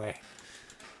 Not 8-way.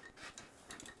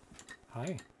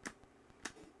 Hi.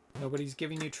 Nobody's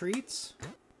giving you treats?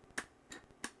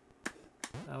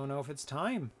 I don't know if it's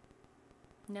time.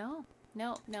 No,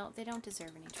 they don't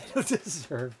deserve any treats. They don't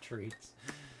deserve treats.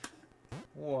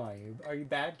 Why? Are you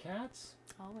bad cats?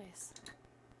 Always.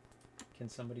 Can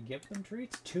somebody give them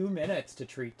treats? 2 minutes to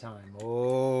treat time.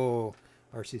 Oh,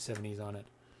 RC70's on it.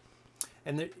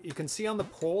 And you can see on the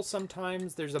pole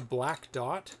sometimes there's a black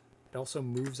dot. It also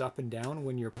moves up and down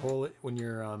when your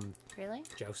Really?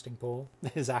 jousting pole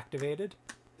is activated.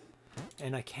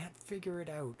 And I can't figure it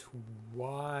out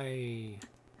why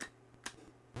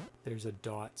there's a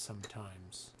dot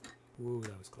sometimes. Ooh,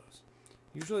 that was close.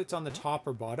 Usually it's on the top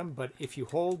or bottom, but if you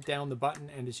hold down the button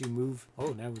and as you move...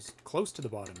 Oh, now it was close to the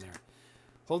bottom there.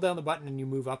 Hold down the button and you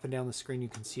move up and down the screen, you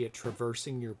can see it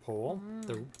traversing your pole,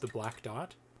 the black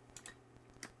dot.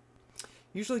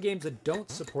 Usually games that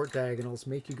don't support diagonals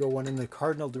make you go one in the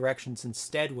cardinal directions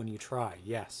instead when you try,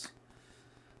 yes.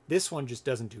 This one just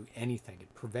doesn't do anything.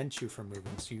 It prevents you from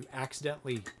moving, so you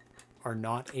accidentally are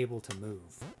not able to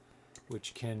move,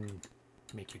 which can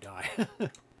make you die.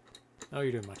 Oh,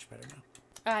 you're doing much better now.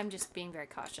 I'm just being very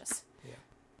cautious.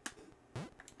 Yeah.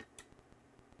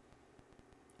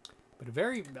 But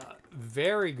very,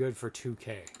 very good for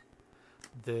 2K.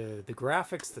 The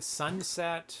graphics, the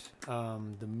sunset,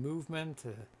 the movement,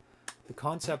 the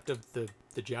concept of the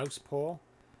joust pole,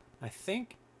 I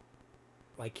think,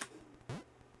 like...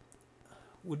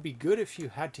 would be good if you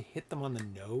had to hit them on the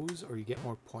nose, or you get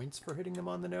more points for hitting them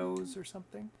on the nose or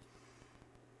something.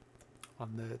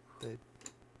 On the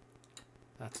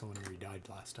that's the one where he died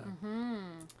last time.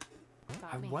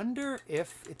 I wonder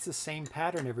if it's the same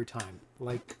pattern every time,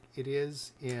 like it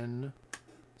is in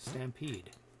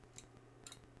Stampede.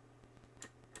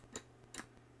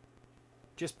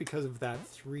 Just because of that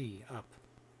 3 up.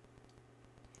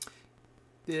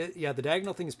 The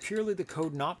diagonal thing is purely the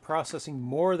code not processing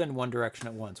more than one direction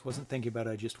at once. Wasn't thinking about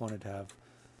it, I just wanted to have...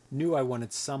 Knew I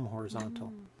wanted some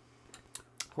horizontal.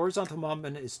 Horizontal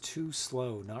movement is too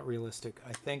slow, not realistic.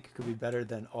 I think it could be better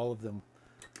than all of them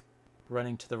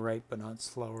running to the right but not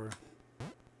slower.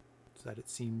 So that it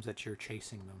seems that you're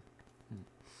chasing them.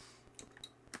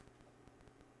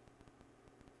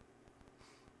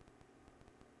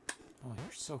 Oh,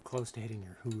 you're so close to hitting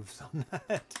your hooves on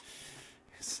that.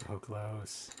 So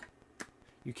close.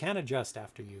 You can adjust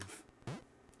after your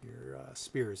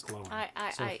spear is glowing.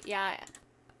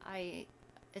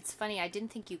 It's funny. I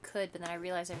didn't think you could, but then I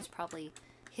realized I was probably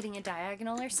hitting a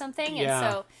diagonal or something, yeah,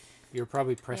 and so you're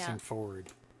probably pressing forward.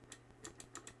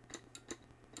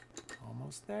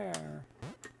 Almost there.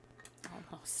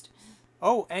 Almost.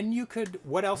 Oh, and you could.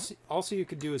 What else? Also, you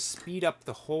could do is speed up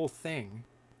the whole thing,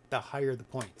 the higher the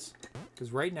points,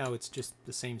 because right now it's just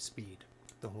the same speed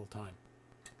the whole time.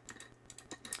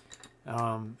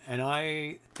 And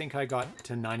I think I got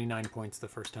to 99 points the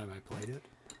first time I played it.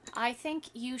 I think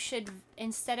you should,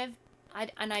 instead of,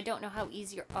 and I don't know how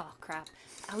easy or, oh crap,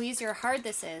 how easy or hard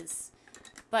this is,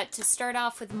 but to start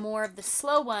off with more of the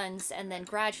slow ones and then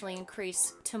gradually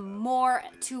increase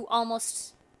to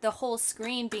almost the whole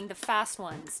screen being the fast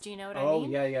ones. Do you know what I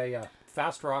mean? Oh, yeah.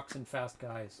 Fast rocks and fast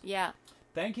guys. Yeah.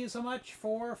 Thank you so much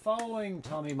for following,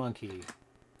 Tommy Monkey.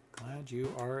 Glad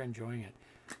you are enjoying it.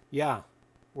 Yeah.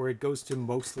 Where it goes to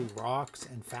mostly rocks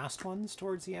and fast ones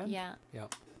towards the end? Yeah. Yeah,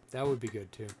 that would be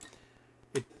good too.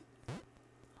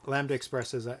 Lambda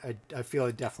Express is, I feel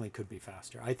it definitely could be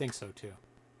faster. I think so too.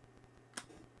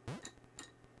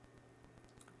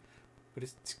 But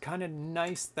it's kind of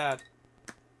nice that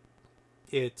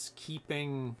it's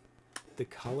keeping the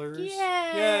colors. Yay!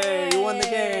 Yay! You won the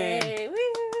game.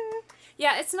 Woo!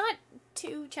 Yeah, it's not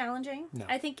too challenging. No.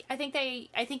 I think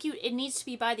it needs to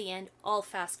be by the end all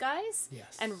fast guys.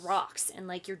 Yes. And rocks and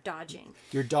like you're dodging.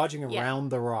 You're dodging around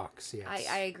the rocks. Yes.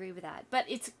 I agree with that. But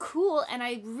it's cool, and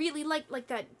I really like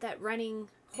that running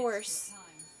horse.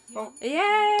 Oh.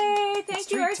 Yay!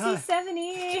 Thank you, treat time.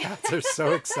 RC70. Cats are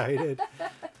so excited.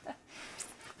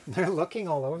 They're looking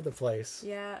all over the place.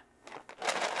 Yeah.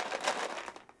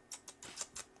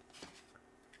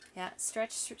 Yeah,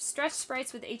 stretch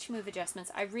sprites with H move adjustments.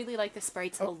 I really like the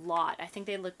sprites a lot. I think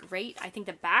they look great. I think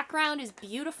the background is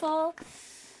beautiful.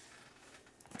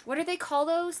 What do they call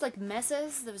those? Like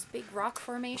mesas? Those big rock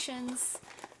formations?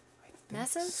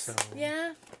 Mesas? so.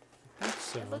 Yeah. I think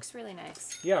so. It looks really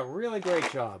nice. Yeah, really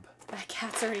great job. That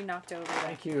cat's already knocked over there.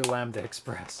 Thank you, Lambda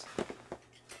Express.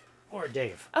 Or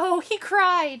Dave. Oh, he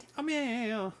cried.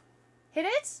 Yeah. Hit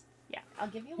it? Yeah, I'll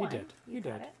give you one. did. You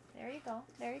got did. it. There you go.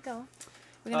 There you go.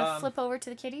 We're going to flip over to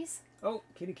the kitties. Oh,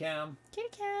 kitty cam. Kitty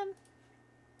cam.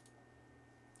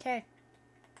 Okay.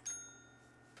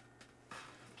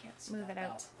 Move it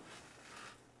out.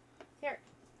 Here.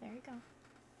 There you go.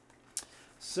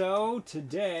 So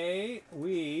today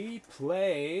we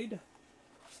played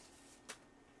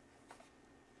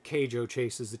Keijo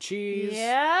Chases the Cheese.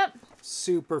 Yep.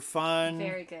 Super fun.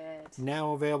 Very good.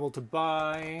 Now available to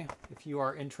buy if you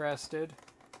are interested.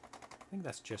 I think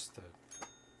that's just the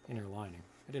inner lining.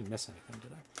 I didn't miss anything,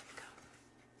 did I?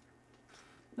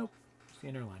 Nope. It's the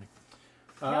inner lining.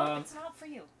 No, it's not for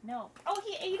you. No. Oh,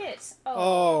 he ate it.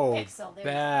 Oh, Pixel. There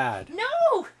bad.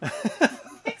 No!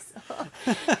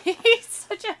 Pixel. He's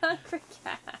such a hungry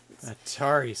cat.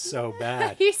 Atari's so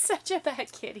bad. He's such a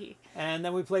bad kitty. And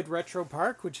then we played Retro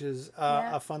Park, which is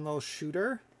a fun little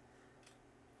shooter,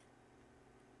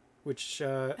 which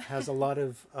has a lot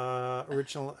of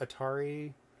original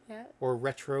Atari or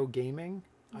retro gaming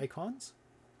icons.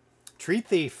 Treat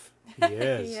Thief. He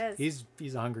is. He is.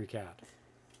 He's a hungry cat.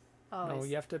 Oh, No,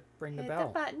 you have to ring the hit bell.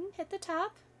 the button. Hit the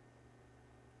top.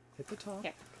 Hit the top.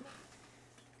 Here.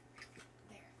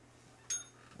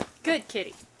 There. Good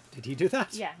kitty. Did he do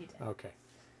that? Yeah, he did. Okay.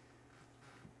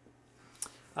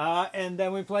 And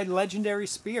then we played Legendary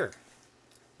Spear,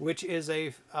 which is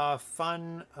a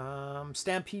fun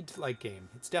Stampede-like game.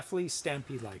 It's definitely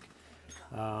Stampede-like.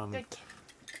 Good kitty.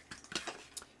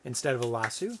 Instead of a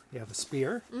lasso, you have a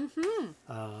spear.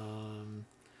 Mm-hmm.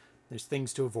 There's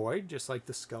things to avoid, just like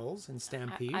the skulls in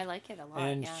Stampede. I like it a lot.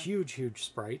 And yeah. huge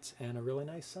sprites and a really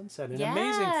nice sunset. And Yeah,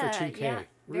 amazing for 2K. yeah.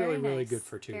 Really, Very really nice. good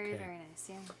for 2K. Very, very nice,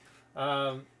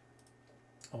 yeah.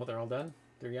 Oh, they're all done?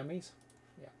 They're yummies?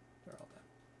 Yeah, they're all done.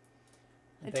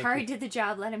 And Atari did the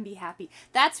job, let him be happy.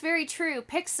 That's very true.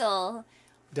 Pixel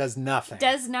does nothing.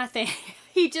 does nothing.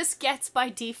 He just gets by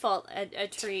default a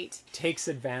treat. Takes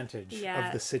advantage Yeah.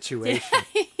 of the situation.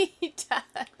 He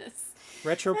does.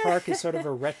 Retro Park is sort of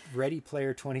a Ready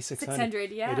Player 2600.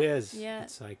 600, yeah. It is. Yeah.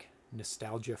 It's like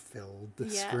nostalgia filled, the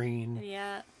Yeah. screen.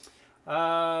 Yeah.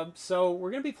 So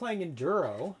we're going to be playing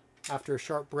Enduro after a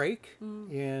short break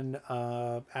in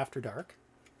After Dark.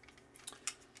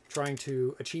 Trying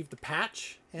to achieve the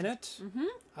patch in it. Mm-hmm.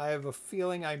 I have a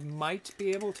feeling I might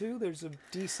be able to. There's a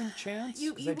decent chance.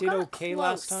 You I did got okay close.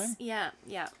 last time. Yeah,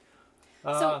 yeah.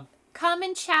 So come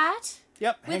and chat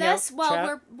Yep. with hang out, us while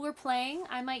chat. we're playing.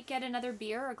 I might get another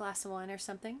beer or a glass of wine or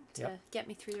something to Yep. get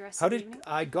me through the rest How of the did evening.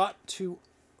 I got to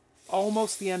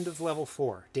almost the end of level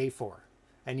 4, day 4,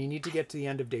 and you need to get to the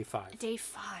end of day 5. Day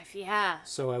 5, yeah.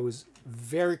 So I was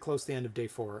very close to the end of day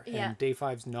 4, and Yeah. day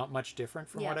 5's not much different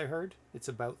from Yeah. what I heard. It's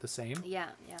about the same. Yeah,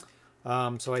 yeah.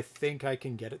 So I think I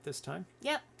can get it this time.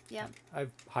 Yep, yep, I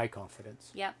have high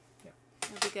confidence. yep. Yeah.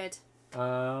 It'll be good.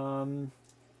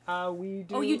 We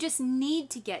do. Oh, you just need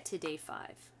to get to day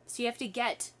 5. So you have to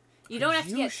get... You don't have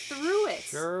to get through it.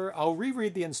 Sure. I'll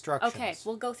reread the instructions. Okay,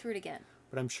 we'll go through it again.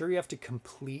 But I'm sure you have to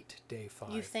complete day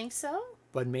 5. You think so?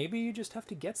 But maybe you just have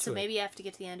to get to it. So maybe you have to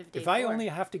get to the end of day If 4. I only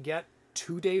have to get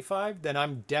to day 5, then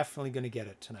I'm definitely going to get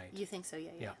it tonight. You think so? Yeah,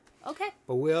 yeah. Yeah. Okay.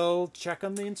 But we'll check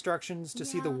on the instructions to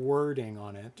see the Yeah. wording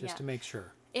on it, just Yeah. to make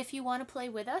sure. If you want to play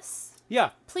with us,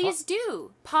 Yeah. please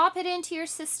do. Pop it into your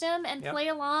system and Yep. play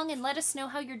along and let us know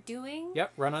how you're doing.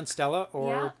 Yep. Run on Stella or...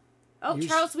 Yeah. Oh, use-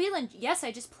 Charles Whelan. Yes,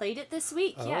 I just played it this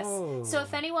week. Yes. Oh. So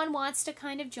if anyone wants to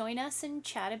kind of join us and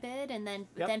chat a bit and then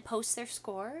Yep. then post their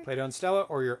score, Play it on Stella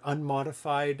or your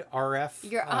unmodified RF.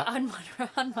 you're unmodified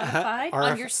on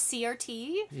RF. your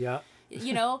CRT. Yeah.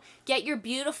 You know, get your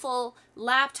beautiful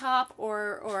laptop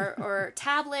or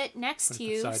tablet next to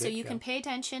you so you can pay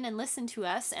attention and listen to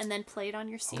us, and then play it on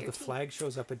your CRT. Oh, the flag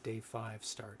shows up at day 5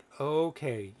 start.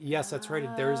 Okay. Yes, that's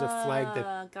right. There is a flag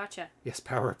that... Gotcha. Yes,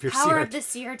 power up your Power CRT. up the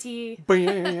CRT.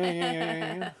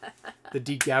 The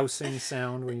degaussing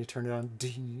sound when you turn it on.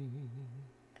 You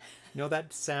know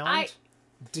that sound?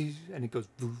 And it goes...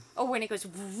 Oh, when it goes...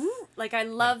 Like, I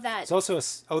love that. It's also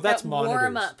that's monitors.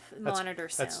 Warm-up monitor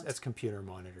sound. That's computer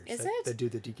monitors. Is it? That do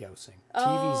the degaussing. Oh,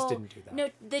 TVs didn't do that. No,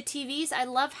 the TVs, I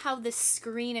love how the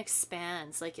screen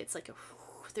expands. Like, it's like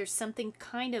there's something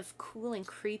kind of cool and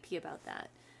creepy about that.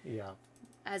 Yeah.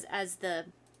 As the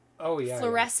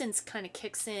fluorescence kind of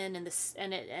kicks in, and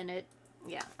it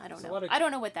yeah, I don't know. I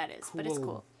don't know what that is, but it's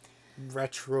cool.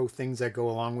 Retro things that go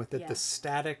along with it. Yeah. The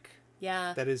static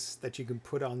that you can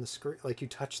put on the screen, like you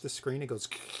touch the screen, it goes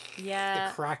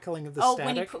the crackling of the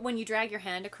static. When you drag your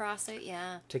hand across it,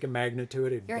 take a magnet to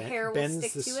it, your hair will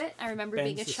stick to it. I remember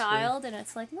being a child and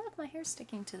it's like, look, my hair's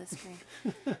sticking to the screen.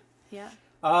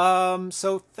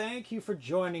 So thank you for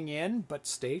joining in, but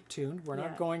stay tuned. We're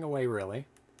not going away really.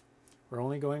 We're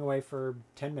only going away for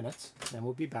 10 minutes, then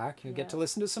we'll be back. You'll get to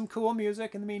listen to some cool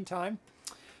music in the meantime.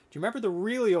 Do you remember the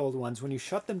really old ones? When you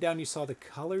shut them down, you saw the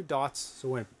colored dots. So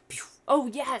it went... Oh,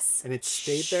 yes. And it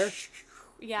stayed there?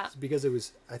 Yeah. It's because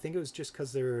I think it was just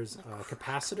because there's a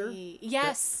capacitor.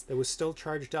 Yes. That was still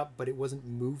charged up, but it wasn't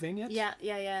moving it. Yeah.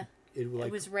 It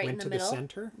was right went in the to middle. the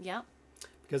center. Yeah.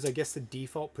 Because I guess the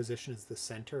default position is the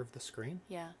center of the screen.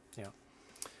 Yeah.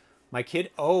 My kid...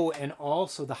 Oh, and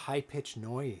also the high-pitched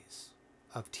noise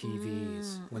of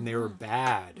TVs when they were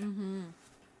bad.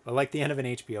 Well, like the end of an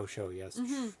HBO show, yes.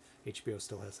 HBO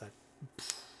still has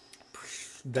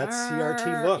that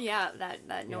CRT look. Yeah,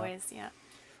 that noise,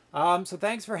 So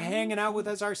thanks for hanging out with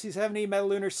us, RC70, Metal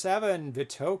Lunar 7,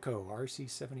 Vitoko,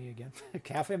 RC70 again,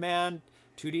 Cafe Man,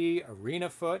 2D, Arena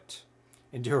Foot,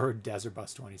 Enduro, Desert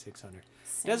Bus 2600.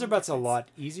 Desert Bus a lot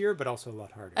easier, but also a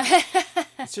lot harder.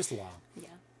 It's just long.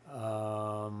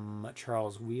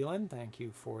 Charles Whelan, thank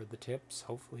you for the tips.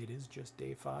 Hopefully it is just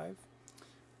day 5.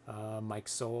 Mike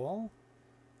Soul,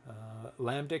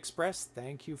 Lambda Express,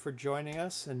 thank you for joining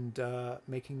us and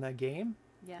making that game.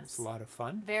 Yes. It's a lot of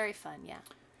fun. Very fun,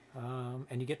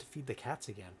 and you get to feed the cats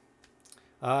again.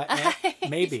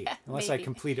 Maybe, unless I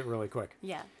complete it really quick.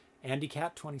 Yeah. Andy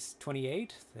Cat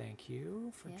 2028, thank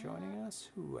you for joining us.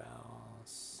 Who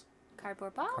else?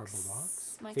 Cardboard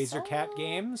Box. Mike Phaser Soul. Cat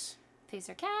Games.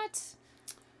 Phaser Cat.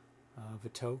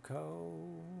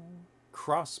 Vitoko.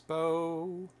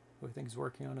 Crossbow, who I think is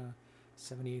working on a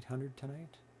 7800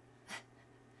 tonight.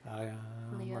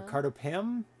 Ricardo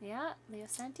Pym. Yeah, Leo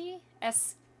Santi.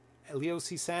 Leo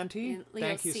C. Santi.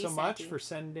 Thank you so much for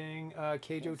sending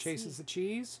Keijo Chases the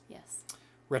Cheese. Yes.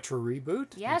 Retro Reboot.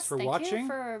 Yes, thanks for watching. Thank you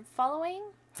for following.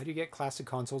 How do you get classic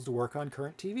consoles to work on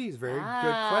current TVs? Very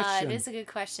good question. It is a good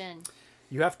question.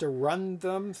 You have to run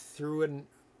them through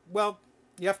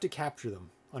you have to capture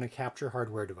them on a capture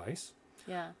hardware device.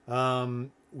 Yeah.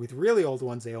 With really old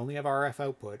ones, they only have RF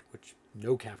output, which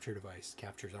no capture device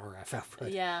captures RF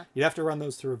output. Yeah. You'd have to run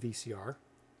those through a VCR.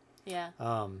 Yeah.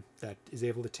 That is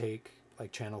able to take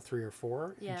like channel 3 or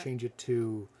 4 and change it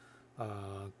to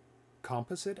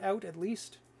composite out at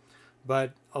least.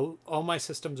 But all my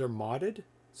systems are modded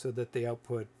so that they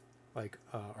output like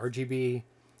RGB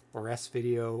or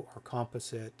S-video or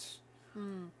composite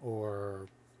or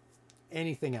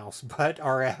anything else but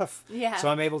RF. Yeah. So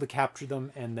I'm able to capture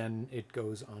them and then it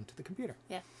goes onto the computer.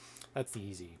 Yeah. That's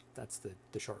that's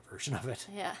the short version of it.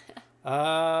 Yeah.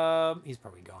 He's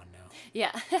probably gone now.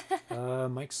 Yeah.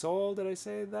 Mike Soul, did I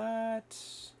say that?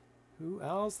 Who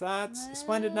else? That's a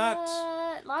Splendid Nut.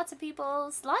 Lots of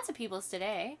people's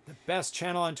today. The best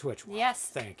channel on Twitch. Wow, yes.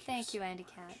 Thank you. Thank you, Andy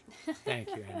Cat. Thank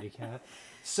you, Andy Cat.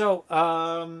 So,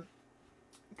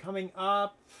 coming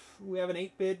up, we have an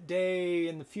 8-bit day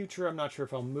in the future. I'm not sure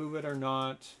if I'll move it or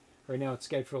not. Right now it's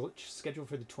scheduled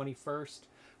for the 21st.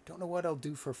 Don't know what I'll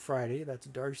do for Friday. That's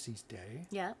Darcy's day.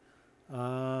 Yeah.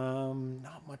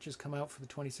 Not much has come out for the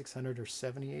 2600 or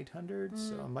 7800,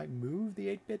 so I might move the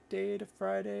 8-bit day to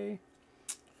Friday.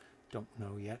 Don't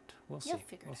know yet. We'll see.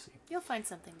 We'll see. You'll find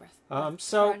something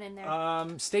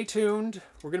stay tuned.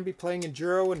 We're going to be playing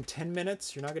Enduro in 10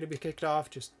 minutes. You're not going to be kicked off.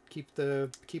 Just keep the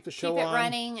show on. Keep it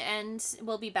running, and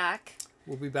we'll be back.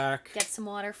 We'll be back. Get some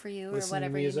water for you or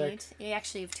whatever you need. You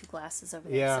actually have 2 glasses over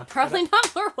there, so probably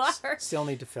not more water. Still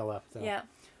need to fill up, though. Yeah.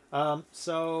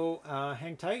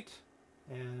 Hang tight,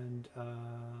 and I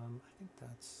think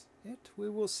that's it. We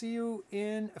will see you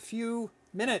in a few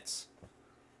minutes.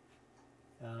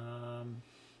 There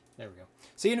we go.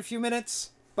 See you in a few minutes.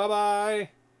 Bye-bye.